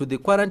over to the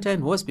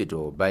quarantine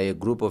hospital by a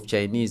group of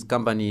Chinese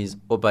companies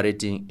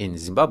operating in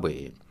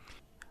Zimbabwe.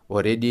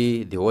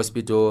 Already, the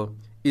hospital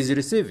is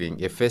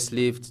receiving a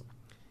facelift,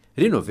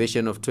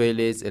 renovation of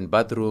toilets and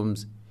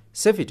bathrooms,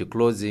 safety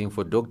clothing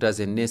for doctors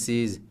and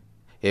nurses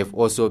have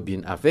also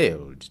been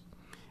availed.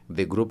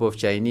 The group of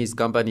Chinese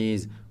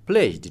companies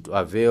pledged to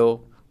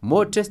avail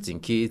more testing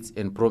kits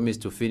and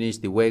promised to finish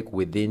the work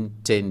within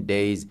 10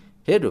 days.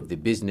 Head of the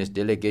business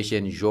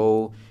delegation,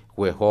 Zhou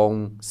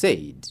Huihong,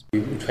 said,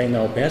 "We try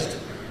our best,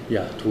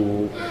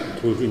 to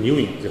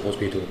renewing the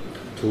hospital.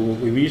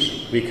 We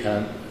wish we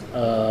can,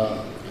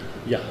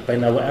 by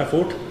our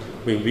effort,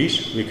 we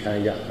wish we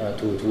can,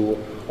 to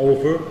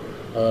offer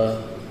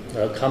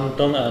a calm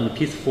down and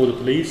peaceful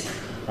place,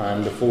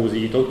 and for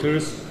the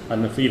doctors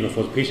and even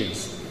for the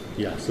patients.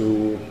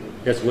 So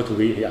that's what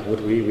we are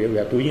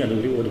doing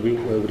and what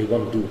we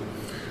want to do.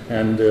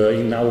 And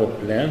in our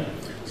plan,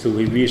 so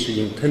we wish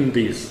in 10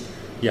 days,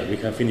 we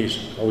can finish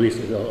all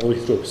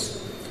these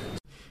jobs."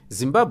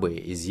 Zimbabwe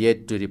is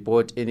yet to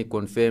report any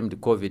confirmed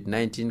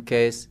COVID-19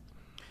 case,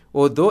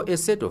 although a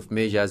set of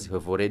measures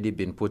have already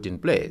been put in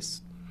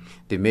place.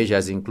 The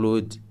measures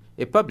include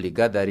a public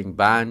gathering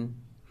ban,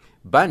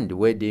 banned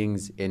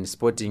weddings and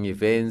sporting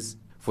events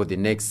for the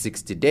next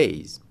 60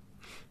 days.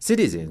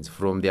 Citizens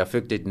from the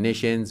affected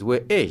nations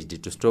were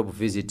urged to stop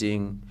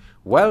visiting,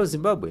 while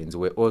Zimbabweans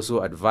were also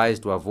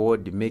advised to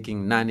avoid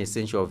making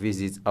non-essential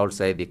visits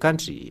outside the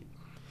country.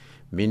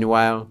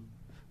 Meanwhile,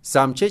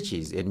 some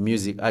churches and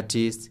music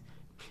artists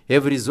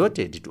have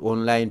resorted to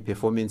online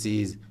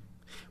performances.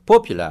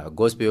 Popular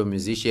gospel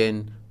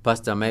musician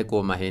Pastor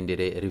Michael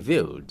Mahendere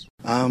revealed,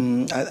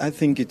 I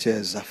think it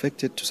has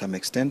affected to some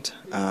extent,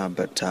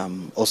 but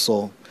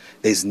also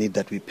there's need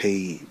that we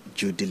pay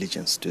due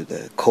diligence to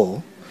the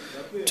call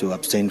to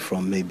abstain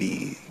from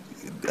maybe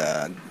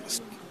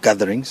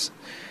gatherings,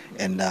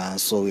 and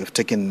so we have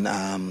taken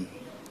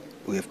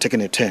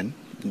a turn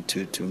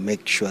to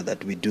make sure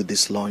that we do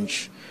this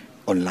launch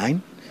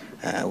online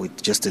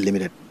with just a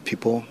limited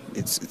people.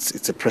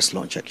 It's a press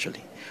launch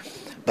actually,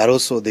 but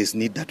also there's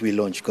need that we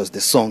launch because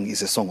the song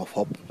is a song of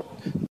hope.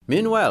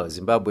 Meanwhile,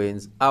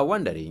 Zimbabweans are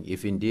wondering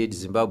if indeed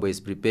Zimbabwe is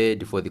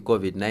prepared for the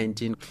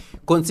COVID-19,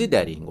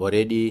 considering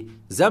already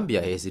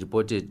Zambia has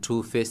reported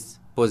 2 first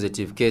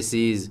positive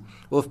cases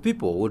of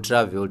people who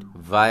traveled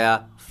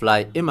via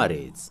Fly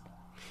Emirates.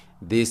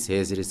 This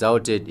has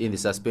resulted in the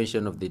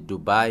suspension of the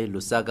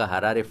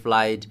Dubai-Lusaka-Harare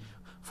flight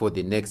for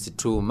the next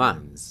 2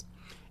 months.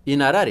 In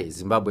Harare,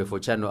 Zimbabwe, for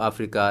Channel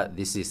Africa,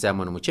 this is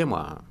Simon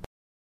Muchemwa.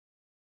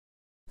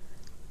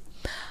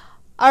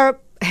 Our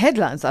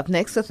headlines up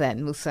next with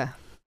Ann Musa.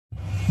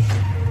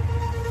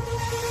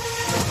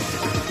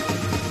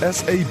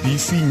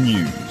 SABC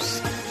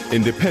News,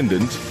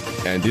 independent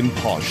and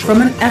impartial.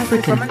 From an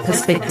African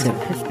perspective.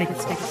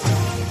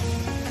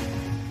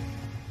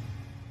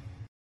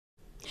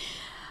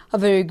 A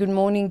very good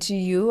morning to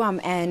you.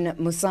 I'm Anne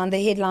Musan.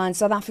 The headline: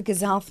 South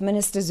Africa's Health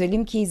Minister Zweli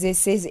Mkhize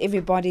says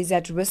everybody is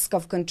at risk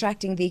of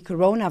contracting the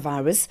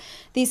coronavirus.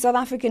 The South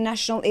African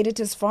National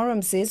Editors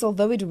Forum says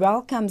although it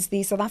welcomes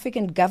the South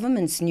African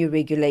government's new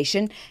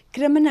regulation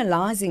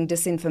criminalizing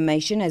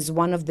disinformation as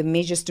one of the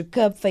measures to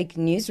curb fake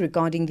news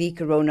regarding the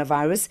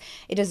coronavirus,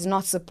 it does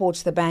not support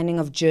the banning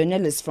of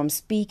journalists from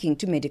speaking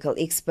to medical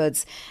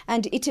experts.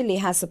 And Italy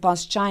has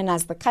surpassed China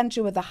as the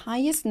country with the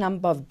highest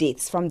number of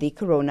deaths from the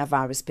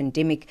coronavirus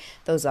pandemic.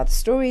 Those are the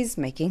stories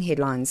making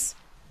headlines.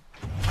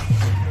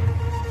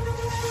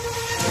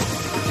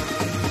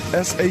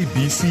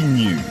 SABC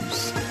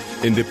News,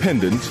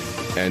 independent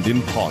and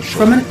impartial.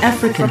 From an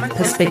African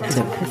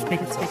perspective.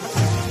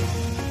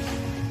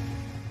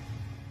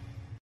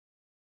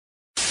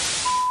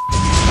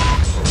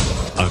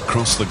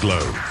 Across the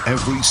globe,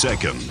 every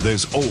second,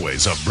 there's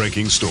always a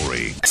breaking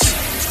story.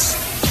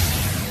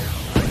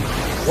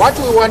 What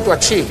we want to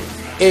achieve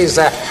is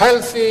a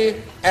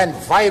healthy and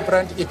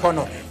vibrant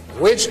economy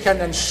which can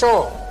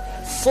ensure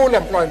full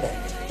employment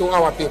to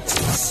our people.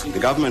 The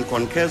government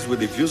concurs with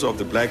the views of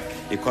the Black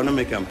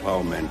Economic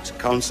Empowerment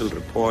Council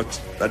report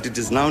that it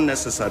is now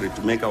necessary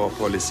to make our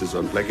policies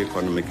on black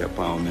economic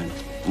empowerment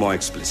more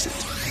explicit.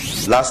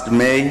 Last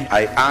May,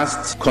 I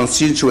asked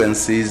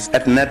constituencies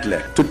at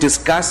NEDLAC to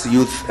discuss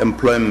youth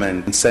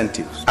employment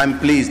incentives. I'm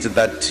pleased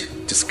that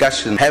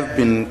discussions have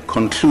been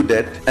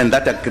concluded and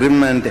that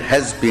agreement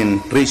has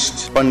been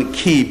reached on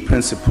key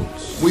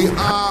principles. We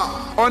are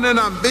on an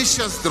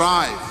ambitious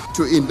drive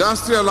to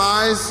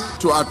industrialize,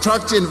 to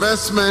attract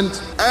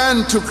investment,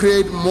 and to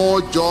create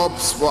more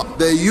jobs for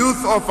the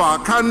youth of our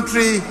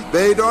country.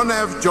 They don't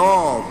have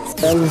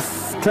jobs.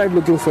 I've tried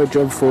looking for a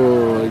job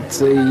for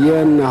it's a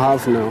year and a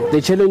half now.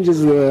 The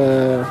challenges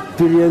were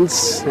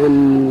experience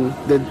and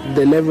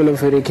the level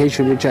of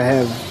education which I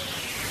have.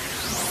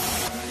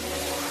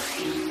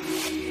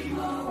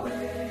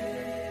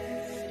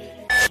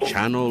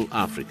 Channel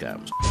Africa.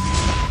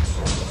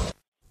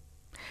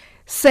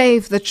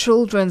 Save the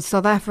Children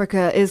South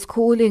Africa is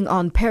calling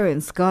on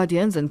parents,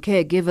 guardians and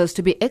caregivers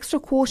to be extra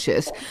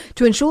cautious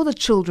to ensure that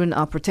children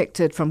are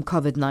protected from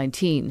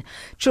COVID-19.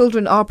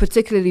 Children are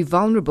particularly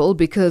vulnerable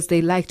because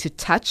they like to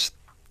touch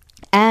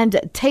and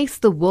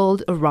taste the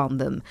world around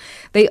them.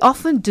 They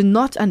often do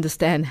not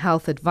understand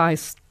health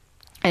advice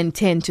and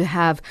tend to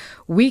have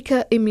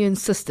weaker immune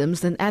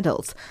systems than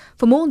adults.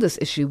 For more on this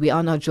issue, we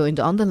are now joined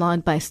on the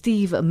line by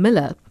Steve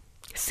Miller,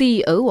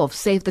 CEO of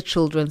Save the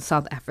Children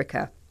South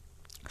Africa.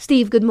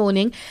 Steve, good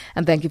morning,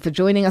 and thank you for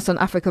joining us on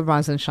Africa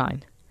Rise and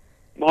Shine.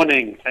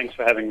 Morning. Thanks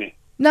for having me.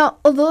 Now,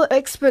 although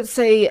experts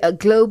say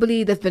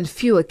globally there have been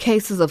fewer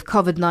cases of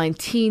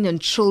COVID-19 in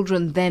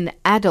children than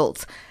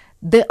adults,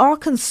 there are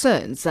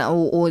concerns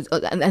or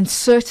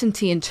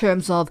uncertainty in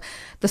terms of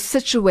the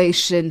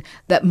situation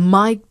that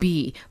might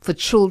be for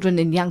children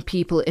and young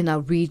people in our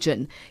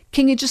region.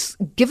 Can you just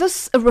give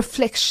us a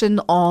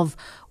reflection of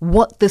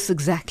what this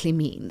exactly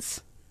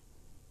means?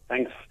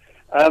 Thanks.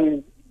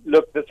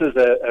 Look, this is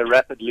a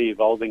rapidly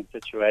evolving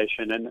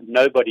situation, and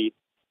nobody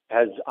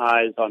has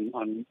eyes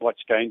on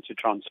what's going to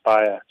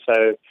transpire.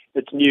 So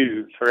it's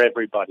new for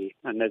everybody,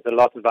 and there's a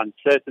lot of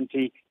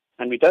uncertainty,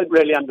 and we don't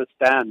really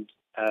understand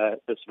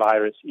this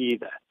virus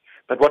either.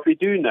 But what we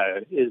do know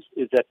is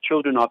that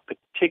children are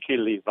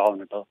particularly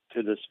vulnerable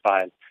to this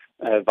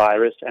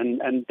virus,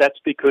 and that's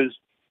because,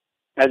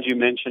 as you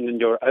mentioned in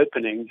your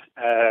opening,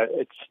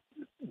 it's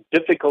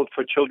difficult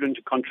for children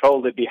to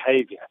control their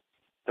behavior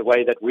the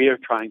way that we are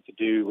trying to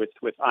do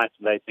with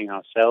isolating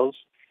ourselves.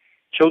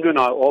 Children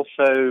are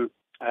also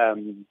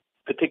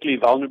particularly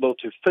vulnerable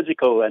to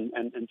physical and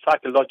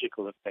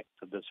psychological effects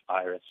of this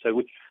virus. So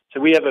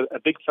we have a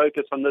big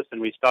focus on this,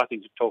 and we're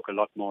starting to talk a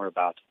lot more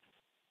about it.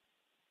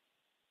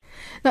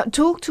 Now,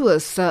 talk to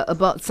us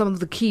about some of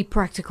the key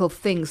practical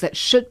things that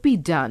should be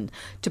done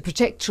to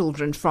protect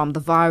children from the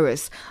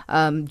virus.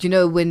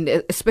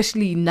 When,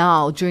 especially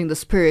now during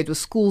this period where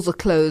schools are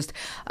closed,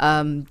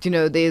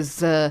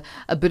 there's a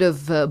bit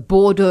of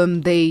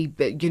boredom. They,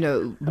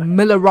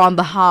 mill around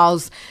the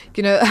house.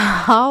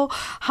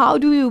 How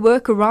do we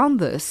work around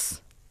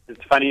this?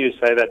 It's funny you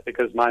say that,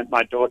 because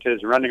my daughter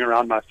is running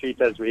around my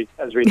feet as we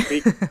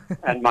speak,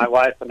 and my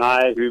wife and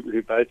I,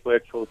 who both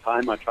work full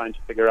time, are trying to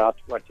figure out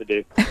what to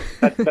do.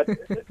 But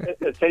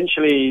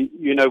essentially,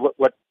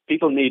 what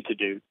people need to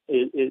do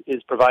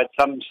is provide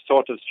some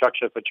sort of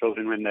structure for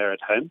children when they're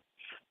at home.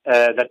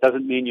 That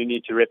doesn't mean you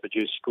need to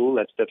reproduce school.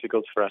 That's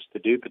difficult for us to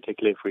do,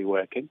 particularly if we're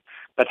working.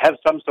 But have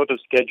some sort of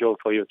schedule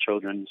for your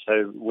children.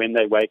 So when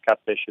they wake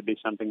up, there should be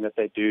something that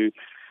they do.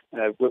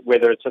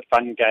 Whether it's a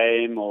fun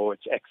game or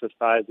it's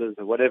exercises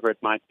or whatever it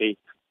might be,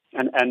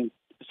 and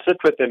sit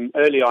with them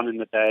early on in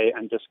the day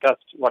and discuss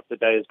what the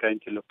day is going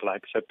to look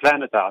like. So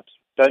plan it out.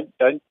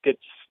 Don't get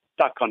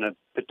stuck on a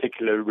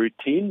particular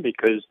routine,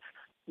 because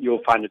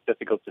you'll find it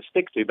difficult to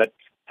stick to, but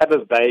have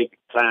a vague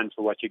plan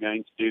for what you're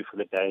going to do for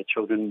the day.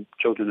 Children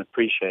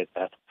appreciate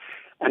that.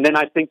 And then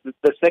I think that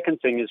the second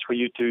thing is for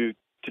you to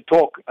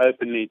talk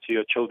openly to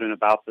your children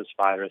about this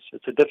virus.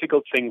 It's a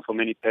difficult thing for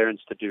many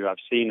parents to do. I've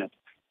seen it.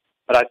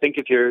 But I think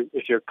if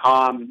you're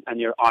calm and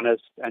you're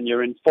honest and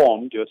you're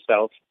informed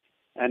yourself,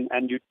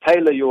 and you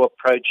tailor your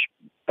approach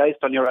based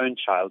on your own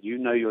child, you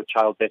know your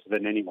child better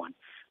than anyone.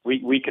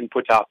 We can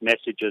put out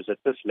messages at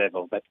this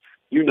level, but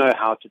you know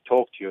how to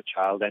talk to your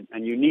child,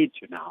 and you need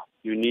to now.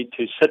 You need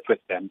to sit with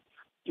them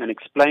and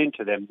explain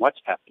to them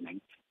what's happening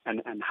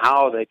and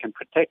how they can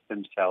protect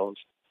themselves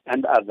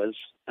and others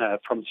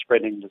from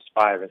spreading this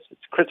virus.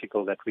 It's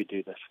critical that we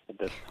do this at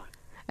this time.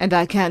 And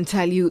I can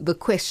tell you the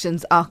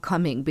questions are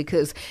coming,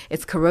 because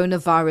it's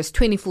coronavirus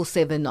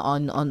 24/7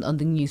 on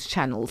the news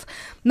channels.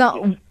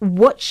 Now,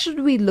 what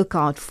should we look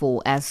out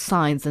for as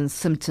signs and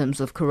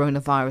symptoms of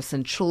coronavirus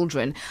in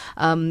children,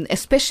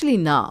 especially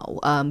now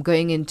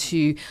going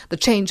into the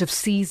change of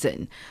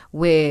season,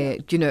 where,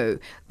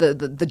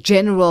 the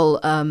general,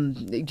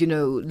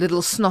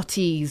 little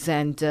snotties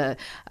and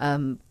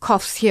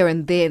coughs here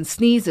and there and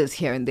sneezes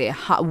here and there?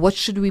 What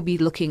should we be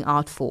looking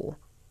out for?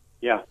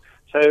 Yeah.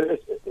 So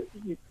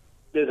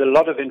there's a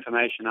lot of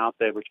information out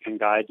there which can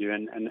guide you,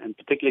 and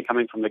particularly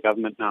coming from the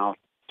government now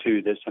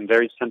too. There's some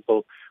very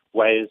simple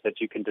ways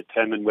that you can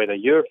determine whether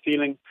you're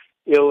feeling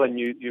ill and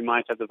you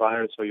might have the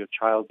virus or your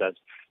child does.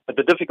 But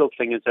the difficult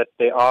thing is that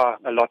there are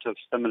a lot of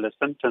similar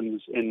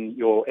symptoms in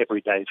your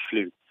everyday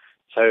flu.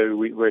 So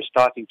we're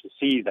starting to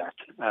see that,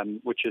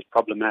 which is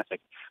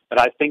problematic. But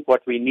I think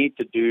what we need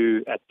to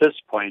do at this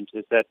point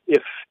is that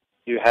if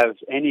you have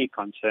any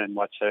concern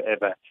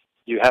whatsoever,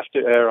 you have to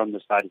err on the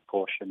side of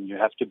caution. You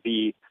have to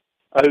be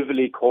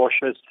overly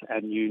cautious,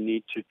 and you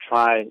need to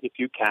try, if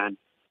you can,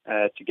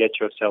 to get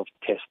yourself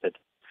tested.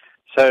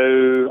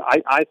 So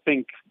I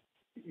think,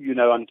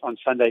 on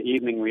Sunday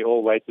evening, we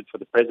all waited for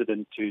the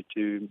president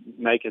to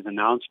make his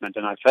announcement,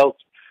 and I felt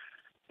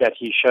that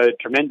he showed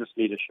tremendous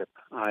leadership.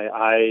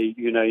 I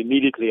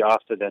immediately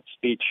after that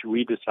speech,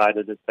 we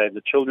decided at Save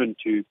the Children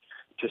to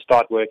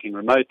start working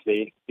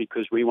remotely,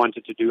 because we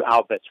wanted to do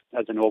our bit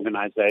as an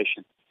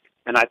organization.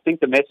 And I think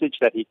the message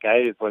that he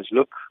gave was,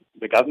 look,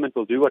 the government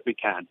will do what we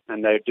can,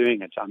 and they're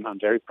doing it. I'm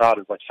very proud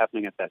of what's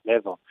happening at that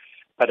level.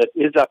 But it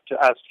is up to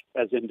us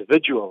as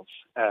individuals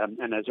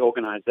and as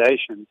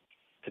organizations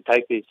to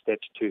take these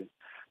steps too.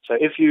 So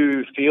if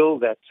you feel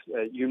that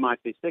you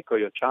might be sick or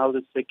your child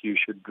is sick, you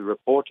should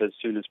report as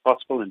soon as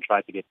possible and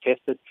try to get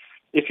tested.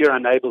 If you're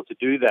unable to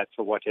do that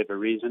for whatever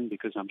reason,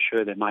 because I'm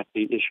sure there might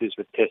be issues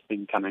with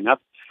testing coming up,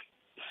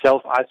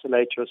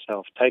 self-isolate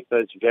yourself. Take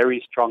those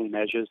very strong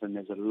measures, and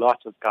there's a lot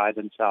of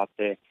guidance out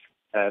there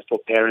for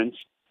parents,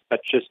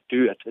 but just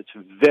do it. It's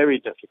very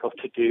difficult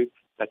to do,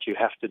 but you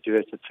have to do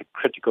it. It's a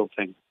critical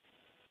thing.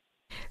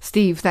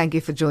 Steve, thank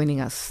you for joining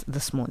us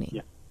this morning.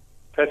 Yeah.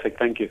 Perfect,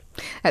 thank you.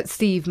 That's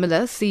Steve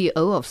Miller, CEO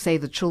of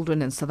Save the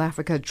Children in South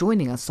Africa,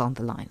 joining us on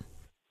the line.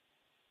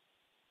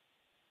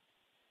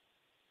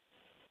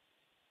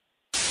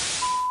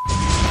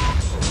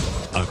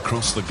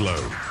 Across the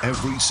globe,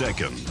 every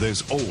second,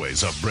 there's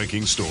always a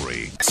breaking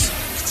story.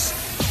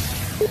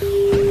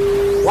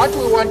 What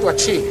we want to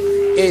achieve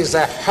is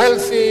a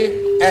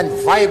healthy and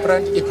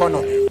vibrant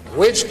economy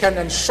which can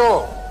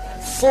ensure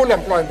full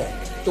employment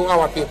to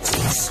our people.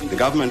 The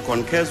government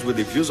concurs with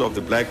the views of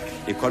the Black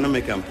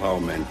Economic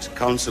Empowerment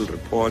Council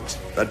report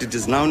that it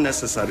is now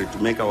necessary to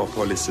make our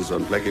policies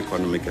on black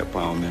economic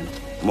empowerment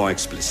more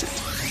explicit.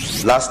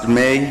 Last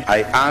May,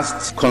 I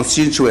asked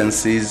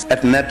constituencies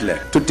at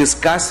NEDLAC to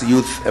discuss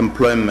youth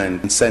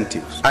employment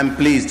incentives. I'm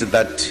pleased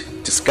that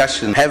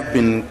discussions have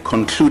been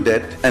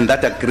concluded and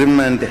that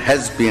agreement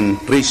has been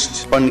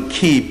reached on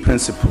key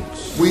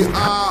principles. We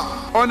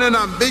are on an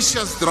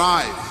ambitious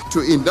drive to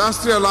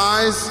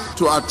industrialize,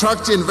 to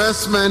attract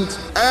investment,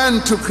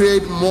 and to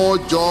create more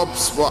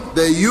jobs for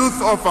the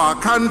youth of our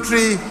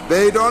country.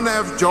 They don't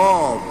have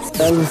jobs.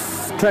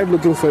 I've tried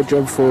looking for a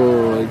job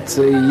for it's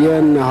a year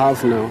and a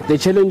half now. The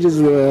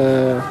challenges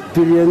were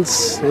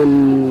experience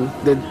and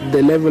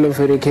the level of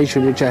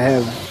education which I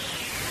have.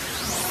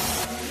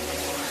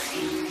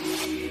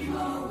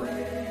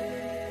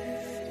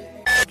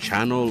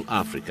 Channel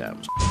Africa.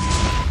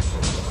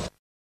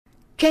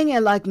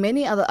 Kenya, like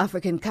many other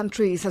African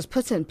countries, has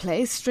put in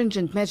place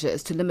stringent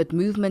measures to limit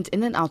movement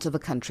in and out of a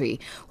country.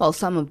 While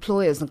some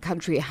employers in the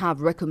country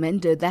have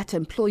recommended that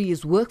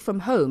employees work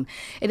from home,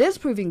 it is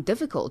proving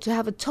difficult to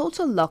have a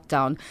total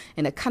lockdown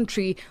in a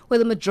country where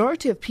the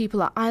majority of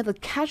people are either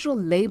casual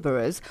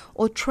laborers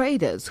or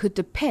traders who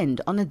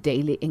depend on a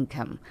daily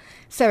income.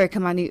 Sarah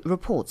Kamani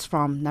reports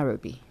from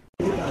Nairobi.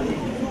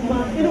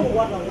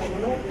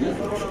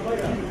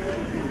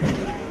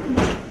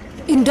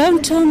 In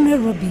downtown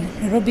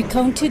Nairobi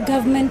County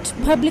government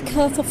public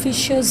health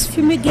officials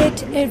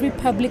fumigate every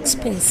public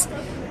space.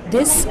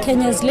 This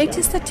Kenya's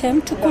latest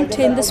attempt to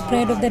contain the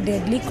spread of the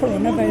deadly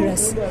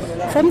coronavirus.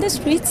 From the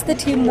streets, the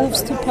team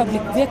moves to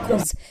public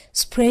vehicles,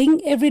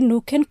 spraying every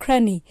nook and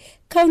cranny.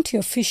 County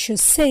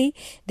officials say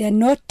they are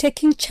not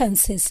taking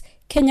chances.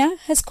 Kenya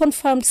has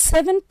confirmed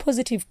 7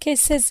 positive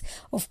cases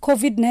of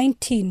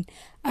COVID-19.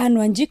 Anne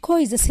Wanjiko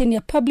is a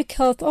senior public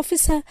health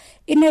officer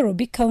in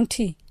Nairobi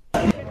County.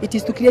 It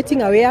is to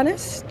creating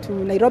awareness to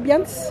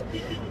Nairobians,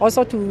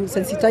 also to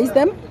sensitize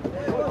them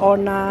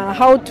on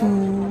how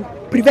to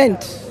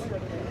prevent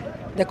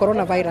the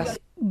coronavirus.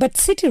 But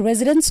city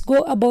residents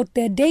go about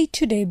their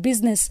day-to-day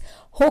business.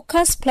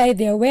 Hawkers ply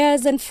their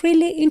wares and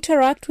freely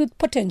interact with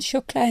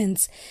potential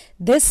clients.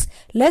 This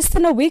less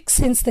than a week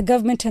since the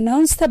government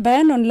announced a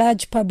ban on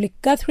large public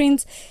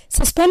gatherings,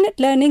 suspended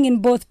learning in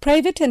both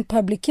private and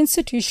public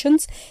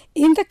institutions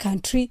in the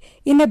country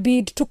in a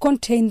bid to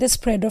contain the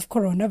spread of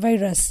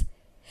coronavirus.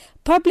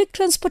 Public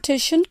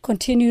transportation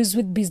continues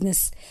with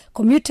business.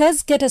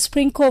 Commuters get a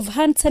sprinkle of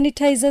hand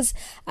sanitizers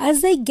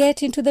as they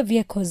get into the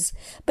vehicles.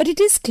 But it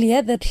is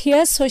clear that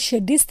here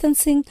social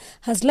distancing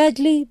has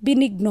largely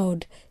been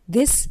ignored.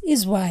 This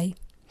is why.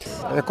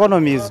 The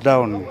economy is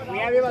down.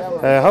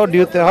 How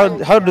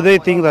do they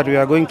think that we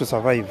are going to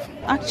survive?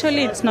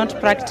 Actually, it's not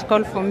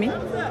practical for me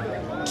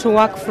to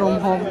work from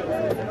home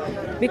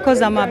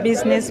because I'm a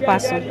business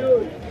person.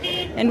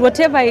 And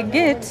whatever I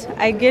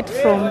get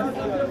from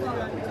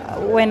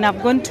when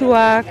I've gone to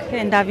work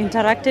and I've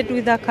interacted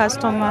with a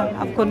customer,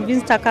 I've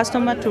convinced a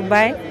customer to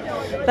buy.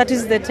 That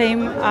is the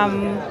time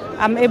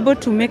I'm able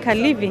to make a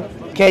living.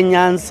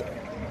 Kenyans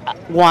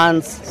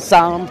want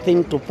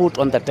something to put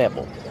on the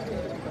table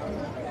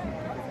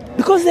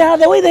because they are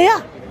the way they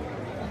are.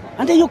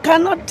 And you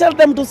cannot tell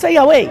them to stay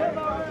away.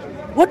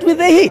 What will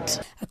they eat?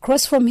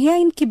 Across from here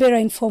in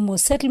Kibera Informal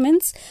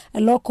Settlements,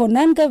 a local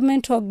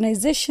non-governmental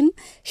organization,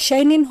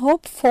 Shining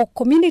Hope for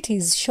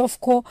Communities,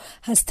 SHOFCO,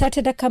 has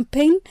started a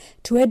campaign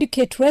to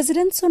educate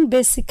residents on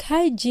basic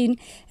hygiene,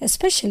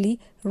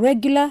 especially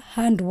regular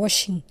hand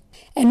washing.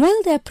 And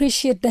while they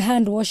appreciate the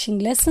hand washing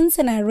lessons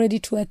and are ready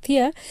to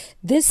adhere,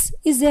 this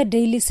is their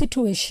daily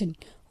situation: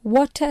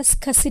 water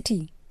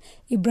scarcity.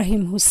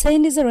 Ibrahim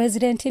Hussein is a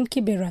resident in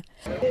Kibera.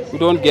 We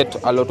don't get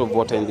a lot of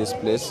water in this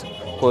place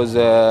because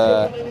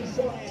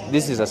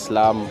this is a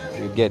slum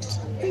you get.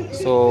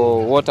 So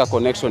water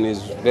connection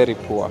is very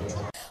poor.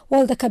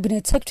 While the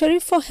Cabinet Secretary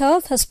for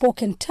Health has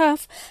spoken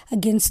tough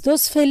against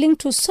those failing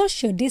to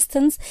social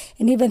distance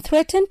and even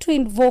threatened to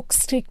invoke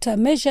stricter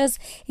measures,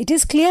 it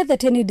is clear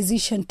that any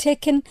decision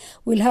taken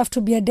will have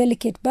to be a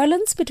delicate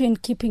balance between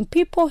keeping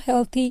people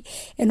healthy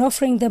and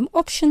offering them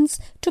options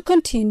to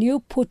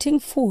continue putting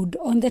food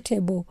on the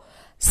table.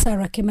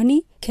 Sarah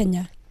Kimani,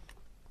 Kenya.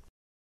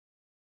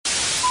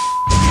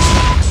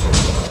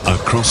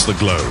 Across the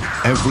globe,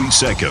 every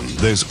second,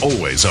 there's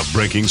always a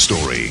breaking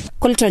story.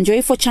 Colton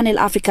Joy for Channel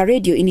Africa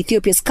Radio in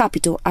Ethiopia's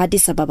capital,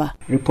 Addis Ababa.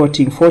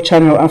 Reporting for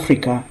Channel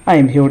Africa, I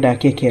am Hilda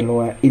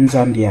Kekeloa in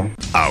Zambia.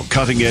 Our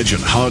cutting-edge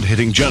and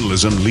hard-hitting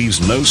journalism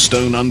leaves no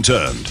stone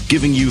unturned,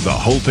 giving you the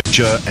whole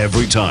picture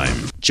every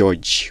time.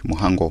 George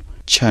Muhango,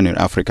 Channel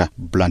Africa,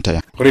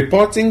 Blantyre.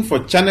 Reporting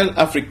for Channel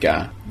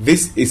Africa,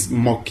 this is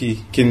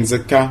Moki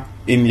Kinzeka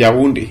in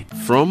Yaoundé.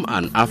 From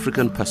an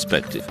African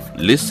perspective,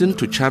 listen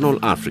to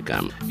Channel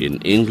Africa in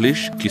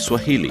English,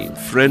 Kiswahili,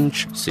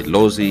 French,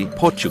 Silozi,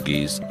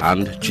 Portuguese,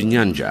 and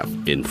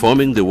Chinyanja,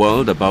 informing the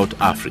world about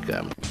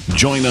Africa.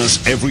 Join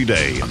us every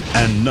day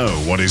and know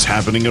what is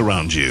happening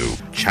around you.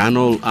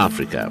 Channel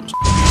Africa.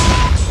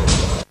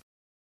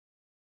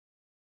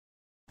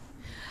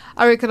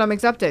 Our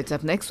economics updates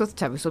up next with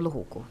Tabiso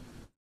Lohoko.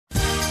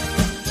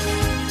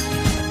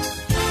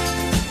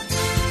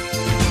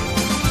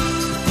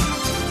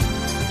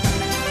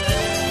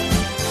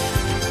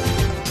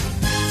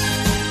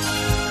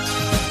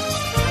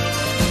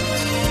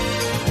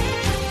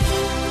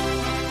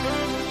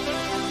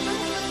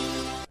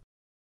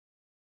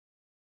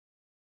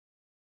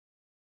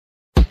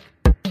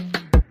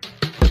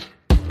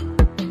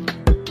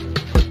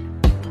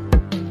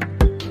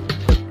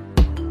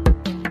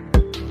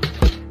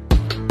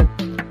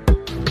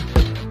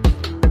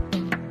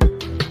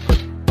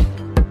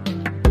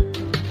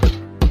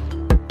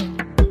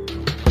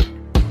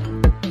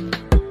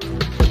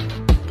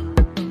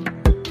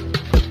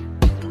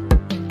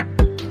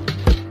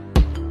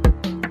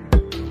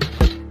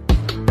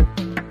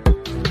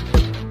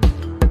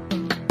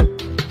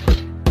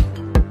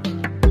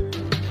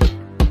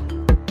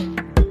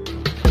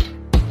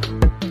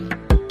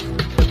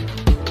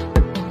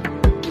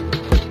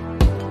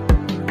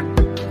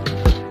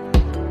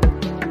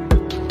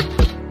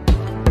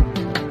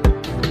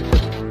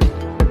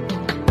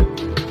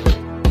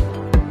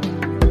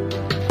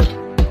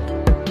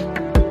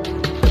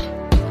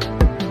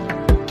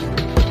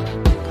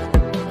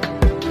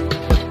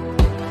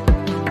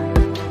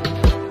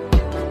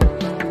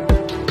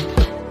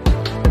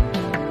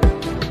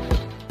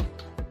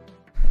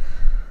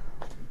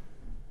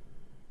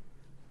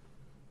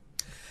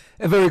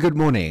 A very good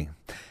morning.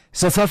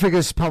 South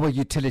Africa's power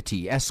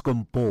utility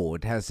Eskom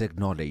board has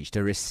acknowledged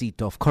a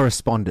receipt of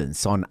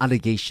correspondence on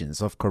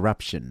allegations of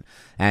corruption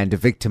and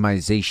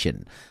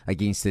victimization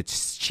against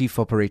its chief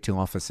operating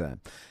officer.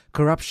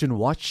 Corruption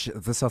Watch,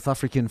 the South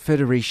African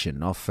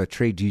Federation of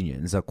Trade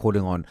Unions, are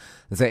calling on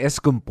the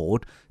Eskom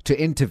board to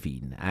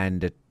intervene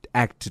and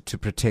act to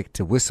protect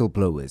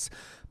whistleblowers.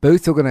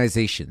 Both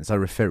organizations are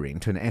referring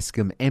to an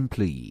Eskom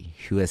employee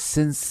who has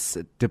since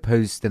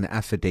deposed an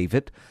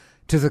affidavit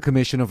to the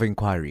Commission of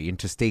Inquiry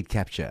into State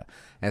Capture.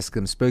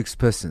 Eskom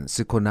spokesperson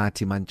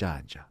Sikonati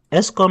Manjanja.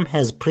 Eskom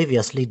has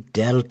previously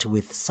dealt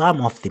with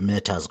some of the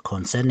matters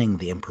concerning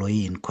the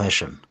employee in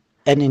question.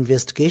 An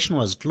investigation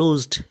was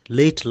closed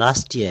late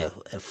last year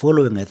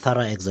following a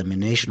thorough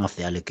examination of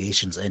the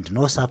allegations, and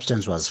no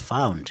substance was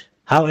found.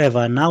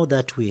 However, now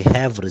that we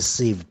have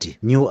received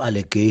new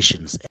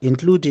allegations,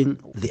 including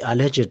the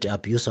alleged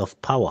abuse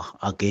of power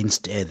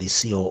against the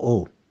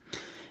COO,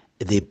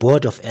 the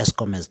board of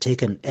Eskom has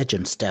taken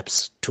urgent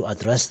steps to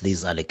address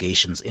these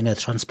allegations in a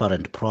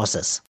transparent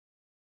process.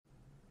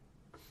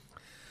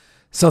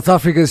 South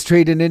Africa's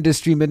Trade and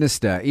Industry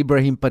Minister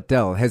Ibrahim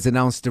Patel has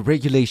announced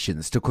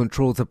regulations to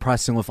control the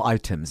pricing of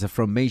items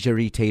from major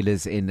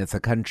retailers in the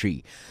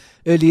country.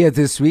 Earlier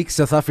this week,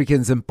 South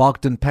Africans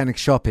embarked on panic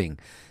shopping.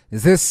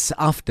 This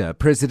after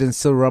President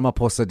Cyril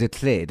Ramaphosa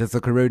declared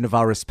the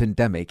coronavirus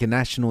pandemic a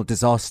national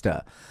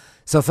disaster.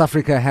 South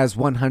Africa has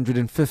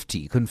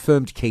 150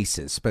 confirmed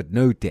cases but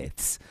no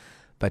deaths.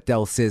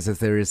 Patel says that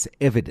there is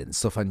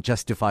evidence of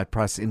unjustified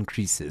price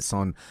increases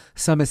on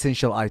some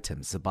essential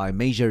items by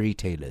major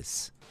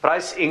retailers.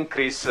 Price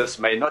increases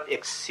may not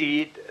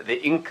exceed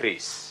the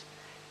increase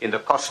in the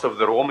cost of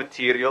the raw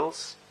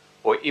materials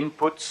or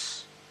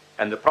inputs,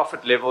 and the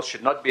profit level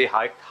should not be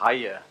hiked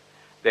higher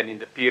than in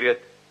the period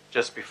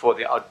just before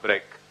the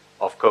outbreak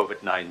of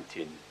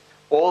COVID-19.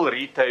 All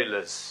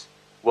retailers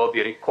will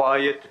be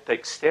required to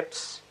take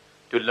steps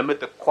to limit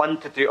the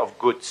quantity of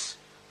goods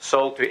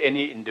sold to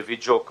any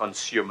individual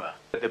consumer.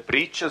 The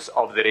breaches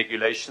of the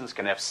regulations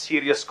can have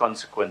serious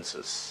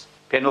consequences.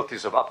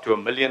 Penalties of up to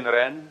R1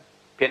 million,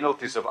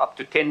 penalties of up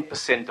to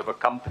 10% of a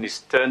company's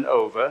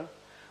turnover,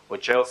 or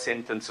jail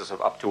sentences of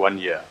up to 1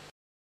 year.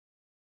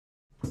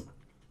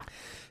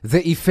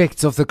 The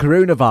effects of the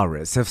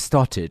coronavirus have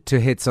started to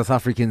hit South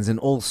Africans in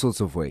all sorts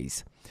of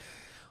ways.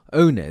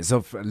 Owners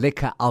of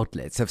liquor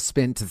outlets have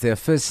spent their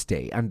first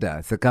day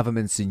under the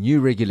government's new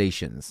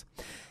regulations.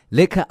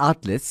 Liquor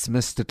outlets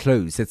must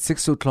close at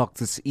 6 o'clock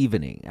this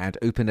evening and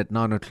open at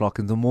 9 o'clock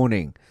in the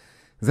morning.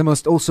 They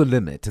must also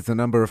limit the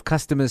number of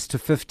customers to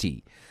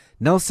 50.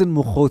 Nelson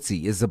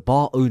Mukhodzi is a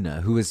bar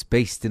owner who is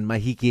based in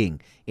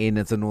Mahikeng in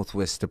the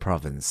Northwest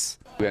Province.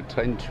 We are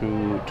trying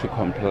to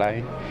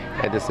comply.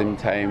 At the same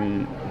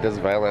time, this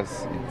virus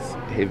is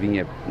having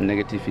a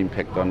negative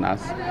impact on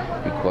us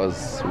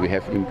because we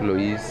have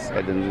employees.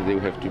 At the end of the day,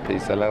 we have to pay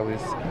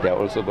salaries. They are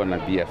also going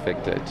to be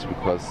affected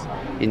because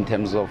in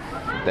terms of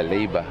the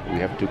labor, we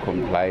have to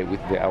comply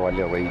with the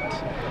hourly rate.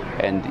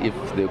 And if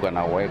they're going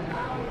to work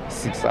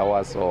 6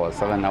 hours or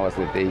 7 hours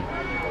a day,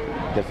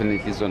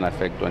 definitely it's going to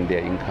affect on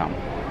their income.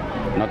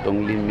 Not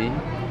only me,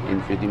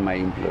 including my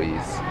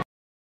employees.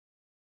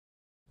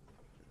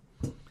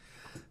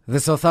 The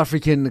South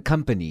African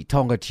company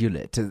Tonga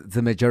Tulip,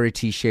 the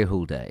majority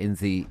shareholder in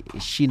the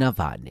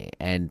Shinavane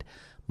and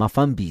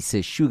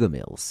Mafambise sugar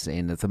mills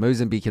in the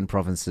Mozambican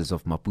provinces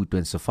of Maputo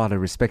and Sofala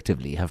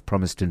respectively, have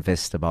promised to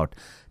invest about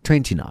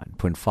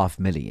 $29.5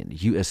 million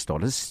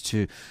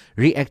to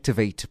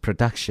reactivate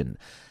production.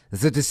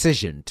 The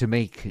decision to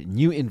make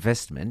new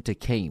investment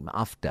came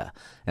after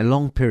a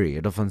long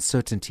period of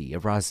uncertainty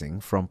arising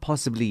from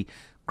possibly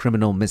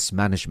criminal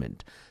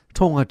mismanagement.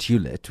 Tonga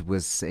Tulip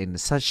was in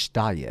such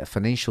dire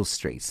financial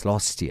straits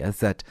last year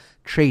that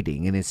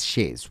trading in its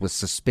shares was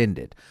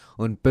suspended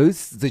on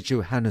both the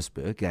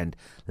Johannesburg and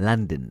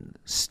London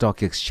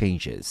stock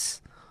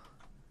exchanges.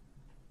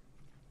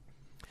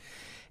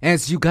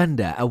 As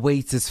Uganda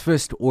awaits its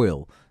first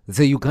oil,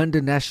 the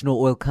Uganda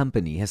National Oil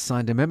Company has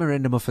signed a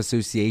memorandum of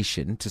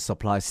association to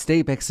supply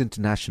Stabex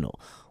International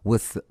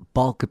with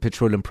bulk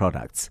petroleum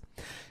products.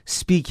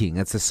 Speaking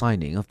at the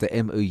signing of the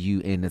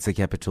MOU in the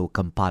capital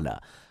Kampala,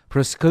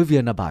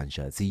 Proscovia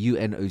Nabanja, the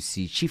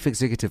UNOC Chief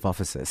Executive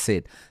Officer,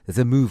 said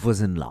the move was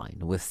in line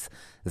with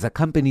the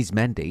company's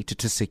mandate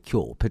to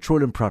secure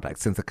petroleum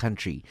products in the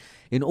country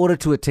in order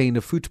to attain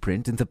a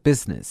footprint in the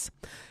business.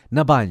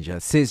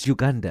 Nabanja says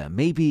Uganda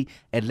may be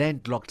a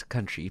landlocked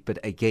country, but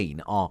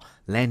again are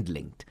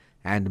land-linked,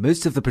 and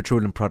most of the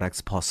petroleum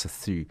products pass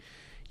through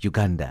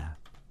Uganda.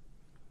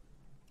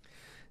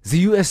 The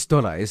US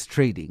dollar is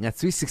trading at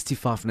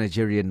 365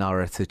 Nigerian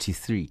Naira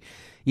 33,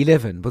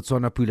 11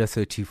 Botswana Pula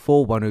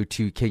 34,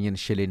 102 Kenyan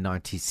Shilling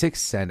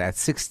 96, and at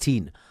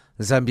 16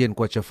 Zambian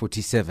Kwacha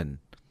 47.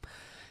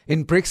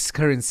 In BRICS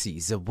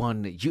currencies,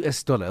 $1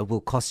 US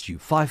will cost you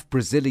 5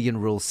 Brazilian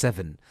Real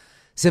 7,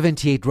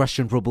 78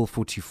 Russian Ruble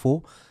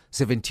 44,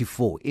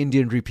 74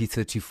 Indian Rupee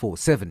 34,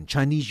 7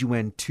 Chinese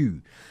Yuan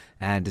 2,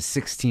 and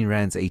 16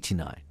 Rands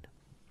 89.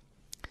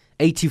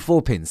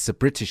 84 pence a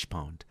British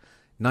pound,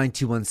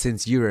 91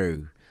 cents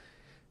euro.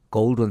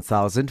 Gold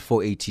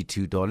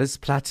 $1,482,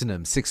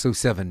 platinum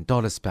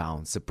 $607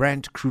 pounds,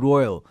 Brent crude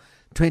oil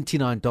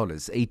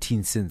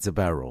 $29.18 a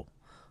barrel.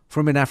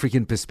 From an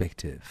African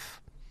perspective.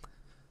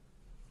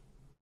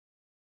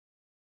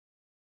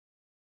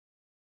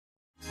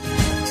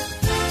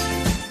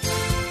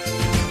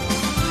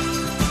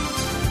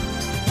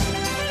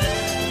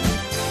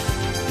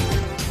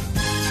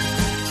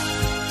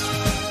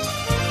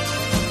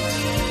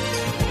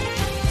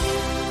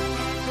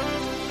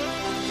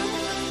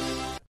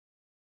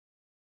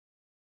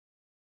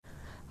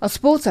 A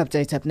sports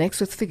update up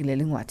next with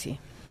Figile Lingwati.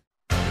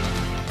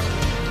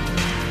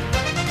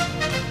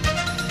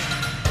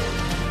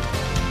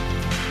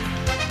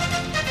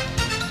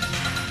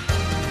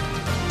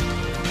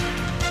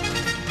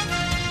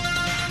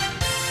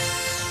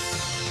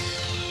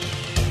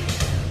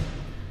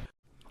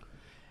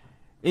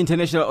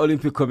 International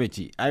Olympic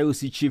Committee,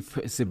 IOC Chief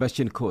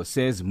Sebastian Coe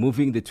says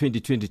moving the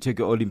 2020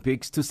 Tokyo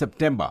Olympics to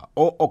September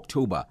or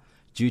October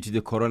due to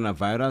the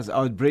coronavirus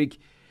outbreak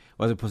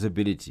was a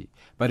possibility,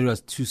 but it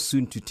was too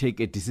soon to take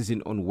a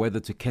decision on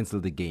whether to cancel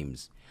the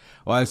games.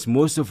 Whilst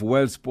most of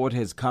world sport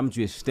has come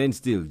to a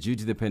standstill due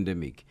to the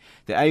pandemic,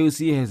 the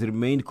IOC has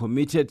remained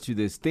committed to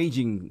the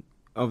staging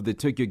of the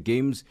Tokyo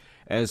Games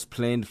as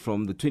planned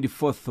from the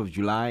 24th of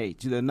July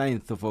to the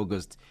 9th of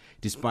August,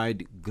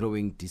 despite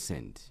growing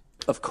dissent.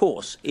 Of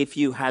course, if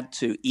you had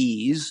to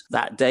ease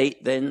that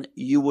date, then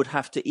you would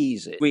have to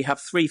ease it. We have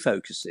three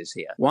focuses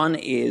here. One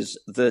is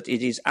that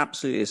it is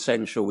absolutely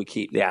essential we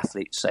keep the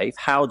athletes safe.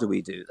 How do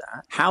we do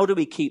that? How do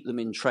we keep them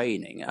in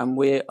training? And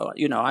there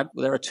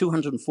are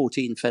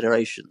 214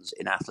 federations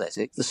in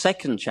athletics. The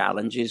second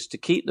challenge is to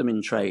keep them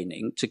in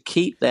training, to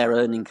keep their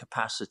earning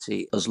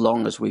capacity as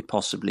long as we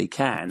possibly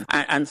can.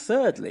 And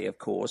thirdly, of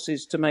course,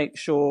 is to make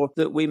sure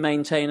that we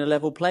maintain a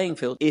level playing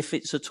field if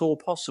it's at all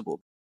possible.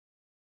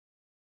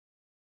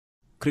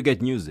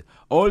 Cricket news.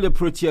 All the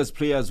Proteas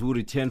players who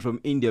returned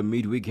from India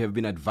midweek have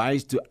been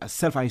advised to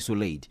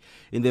self-isolate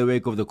in the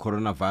wake of the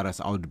coronavirus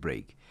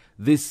outbreak.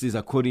 This is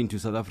according to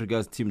South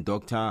Africa's team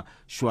doctor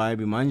Shoaib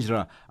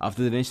Manjra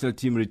after the national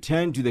team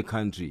returned to the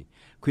country.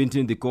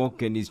 Quinton de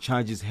Kock and his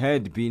charges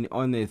had been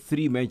on a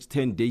 3-match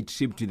 10-day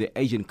trip to the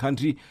Asian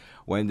country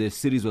when the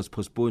series was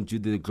postponed due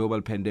to the global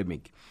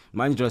pandemic.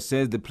 Manjra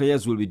says the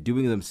players will be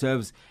doing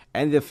themselves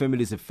and their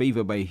families a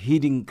favor by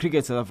heeding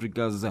Cricket South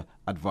Africa's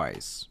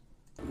advice.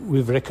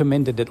 We've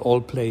recommended that all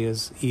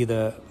players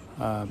either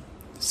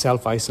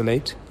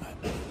self-isolate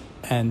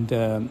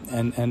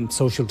and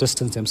social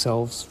distance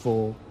themselves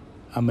for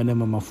a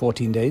minimum of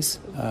 14 days.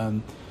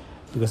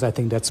 because I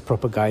think that's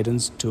proper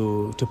guidance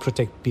to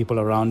protect people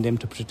around them,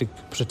 to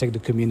protect the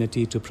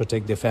community, to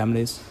protect their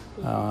families,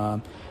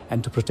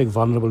 and to protect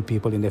vulnerable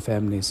people in their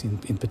families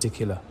in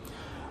particular.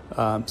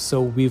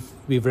 So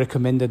we've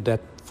recommended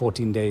that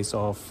 14 days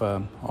of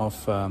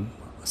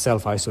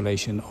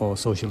self-isolation or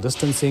social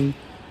distancing,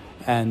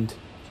 and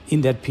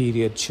in that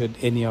period, should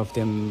any of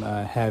them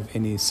have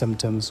any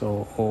symptoms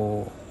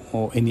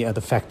or any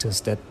other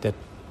factors that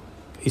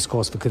is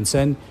cause for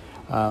concern,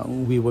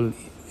 we will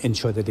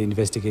ensure that they're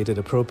investigated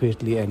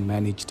appropriately and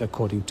managed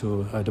according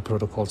to the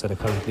protocols that are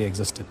currently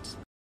existent.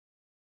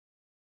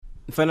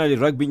 Finally,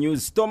 rugby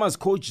news. Stormers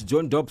coach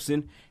John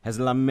Dobson has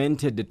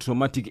lamented the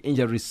traumatic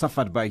injury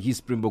suffered by his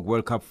Springbok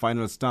World Cup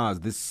final stars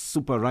this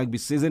Super Rugby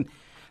season.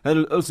 That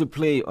will also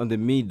play on the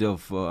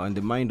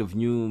mind of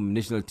new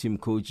national team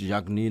coach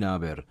Jacques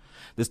Nienaber.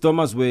 The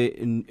Stormers were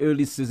in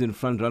early season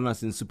front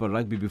runners in Super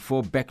Rugby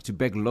before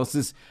back-to-back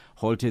losses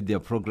halted their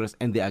progress,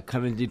 and they are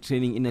currently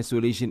training in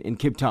isolation in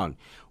Cape Town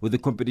with the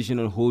competition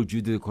on hold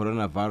due to the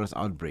coronavirus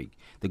outbreak.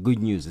 The good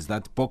news is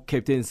that Bok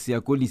captain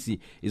Siya Kolisi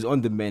is on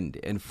the mend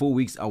and 4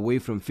 weeks away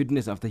from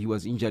fitness after he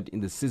was injured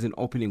in the season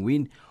opening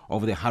win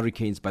over the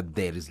Hurricanes, but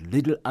there is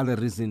little other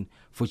reason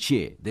for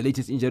cheer. The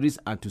latest injuries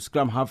are to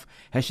scrum half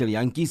Herschel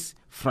Yankees,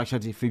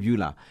 fractured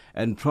fibula,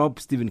 and prop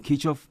Stephen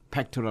Kitchoff,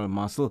 pectoral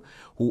muscle,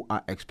 who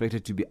are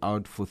expected to be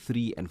out for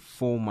 3 and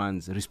 4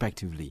 months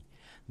respectively.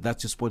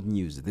 That's your sport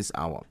news this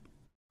hour.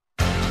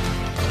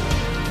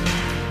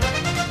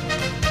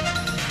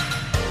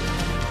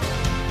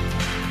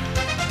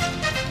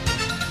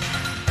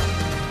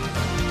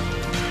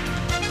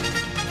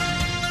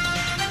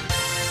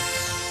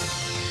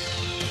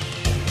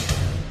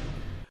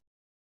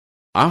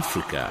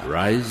 Africa,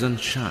 rise and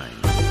shine.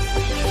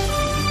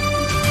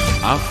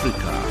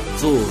 Africa,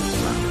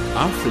 zorza.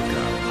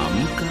 Africa,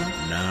 amka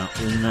na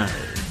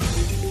ung'are.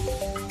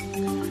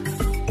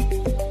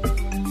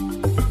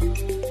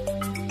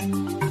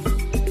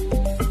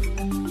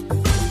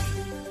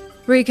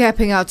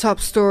 Recapping our top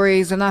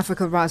stories on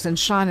Africa Rise and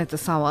Shine at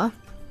this hour.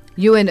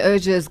 UN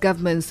urges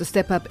governments to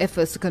step up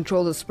efforts to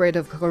control the spread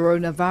of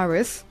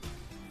coronavirus.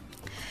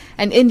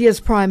 And India's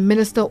Prime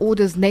Minister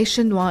orders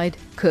nationwide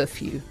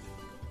curfew.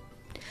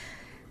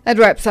 That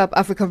wraps up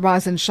Africa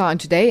Rise and Shine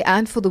today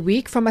and for the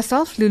week. From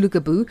myself, Lulu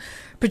Gabu,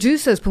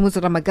 producers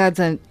Pumuzo Ramagadza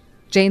and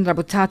Jane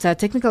Rabutata,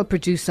 technical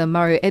producer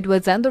Mario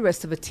Edwards and the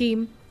rest of the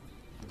team,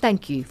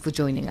 thank you for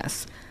joining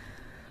us.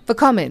 For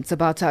comments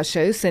about our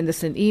show, send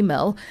us an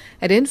email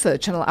at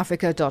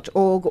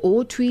info@channelafrica.org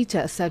or tweet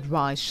us at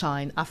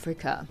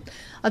RiseShineAfrica.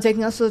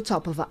 Taking us to the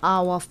top of the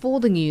hour for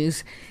the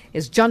news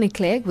is Johnny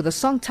Clegg with a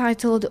song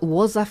titled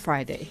Woza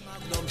Friday.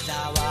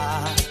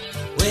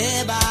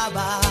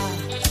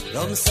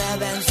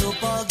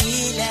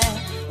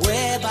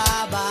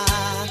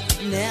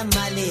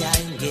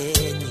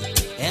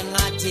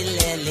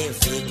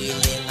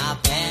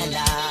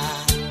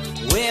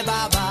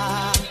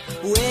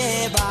 We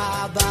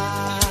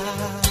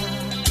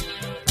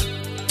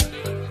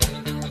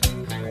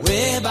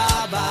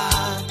baba,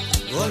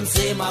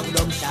 onsema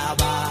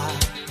kulomhlaba.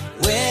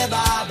 We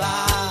baba,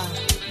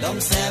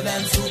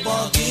 lomsebenzi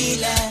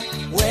subogile.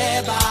 We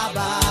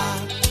baba,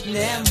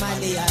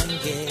 nemali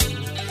yangeni.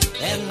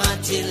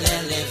 Engathi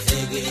lele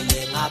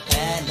fikile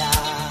ngaphela.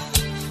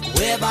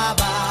 We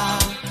baba,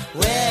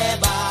 we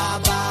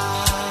baba.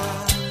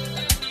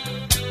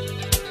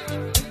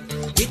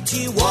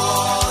 It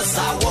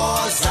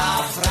was a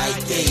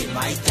Friday,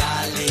 my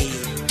darling.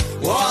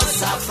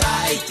 Was a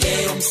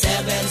Friday,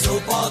 umsebenzi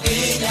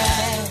ubogile.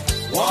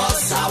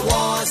 Was a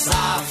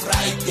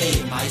Friday,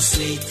 my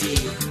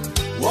sweetie.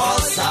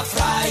 Was a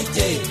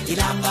Friday,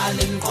 ilanga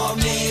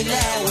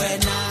linkomile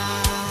wena.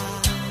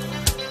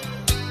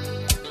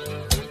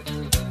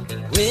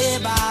 We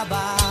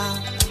baba,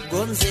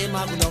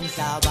 kunzima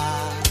kulomhlaba.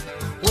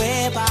 We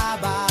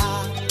baba,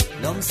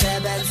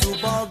 lomsebenzi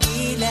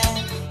ubogile.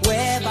 We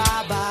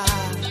baba,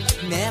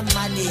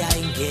 nemali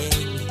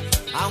ayingeni.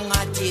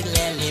 Angathi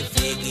lele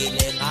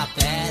fikile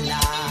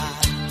ngaphela.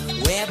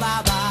 We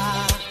baba,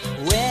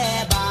 we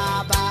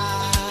baba.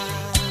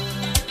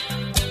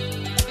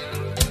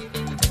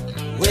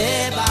 We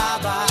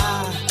baba,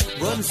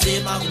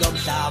 kunzima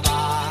kulomhlaba.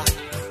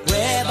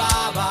 We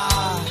baba,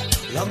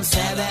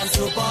 lomsebenzi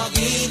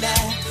ubogile.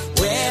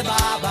 We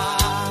baba,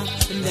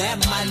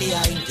 nemali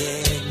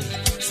ayingeni.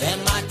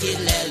 Sengathi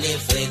lele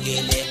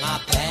fikile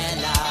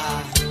ngaphela.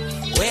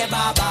 We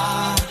baba,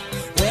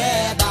 we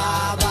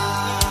baba.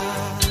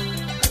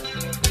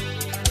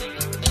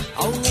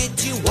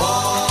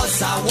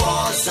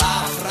 Was a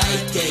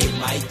Friday,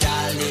 my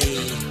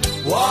darling.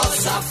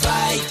 Was a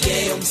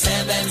Friday,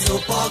 umsebenzi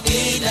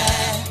ubogile.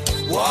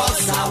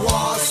 Was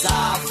a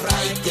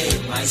Friday,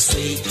 my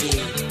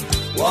sweetie.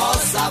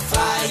 Was a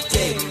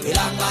Friday,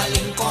 ilanga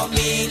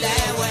linkomile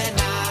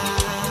wena.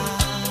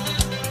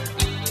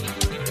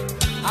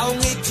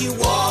 Awungithi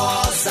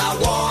was a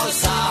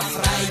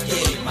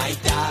Friday, my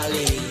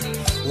darling.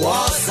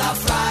 Was a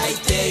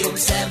Friday,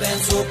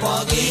 umsebenzi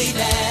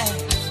ubogile.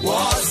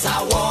 Was a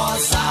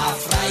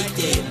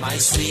Friday, my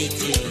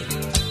sweetie.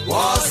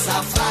 was a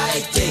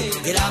Friday,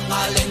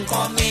 ilanga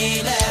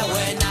lenkomile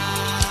wena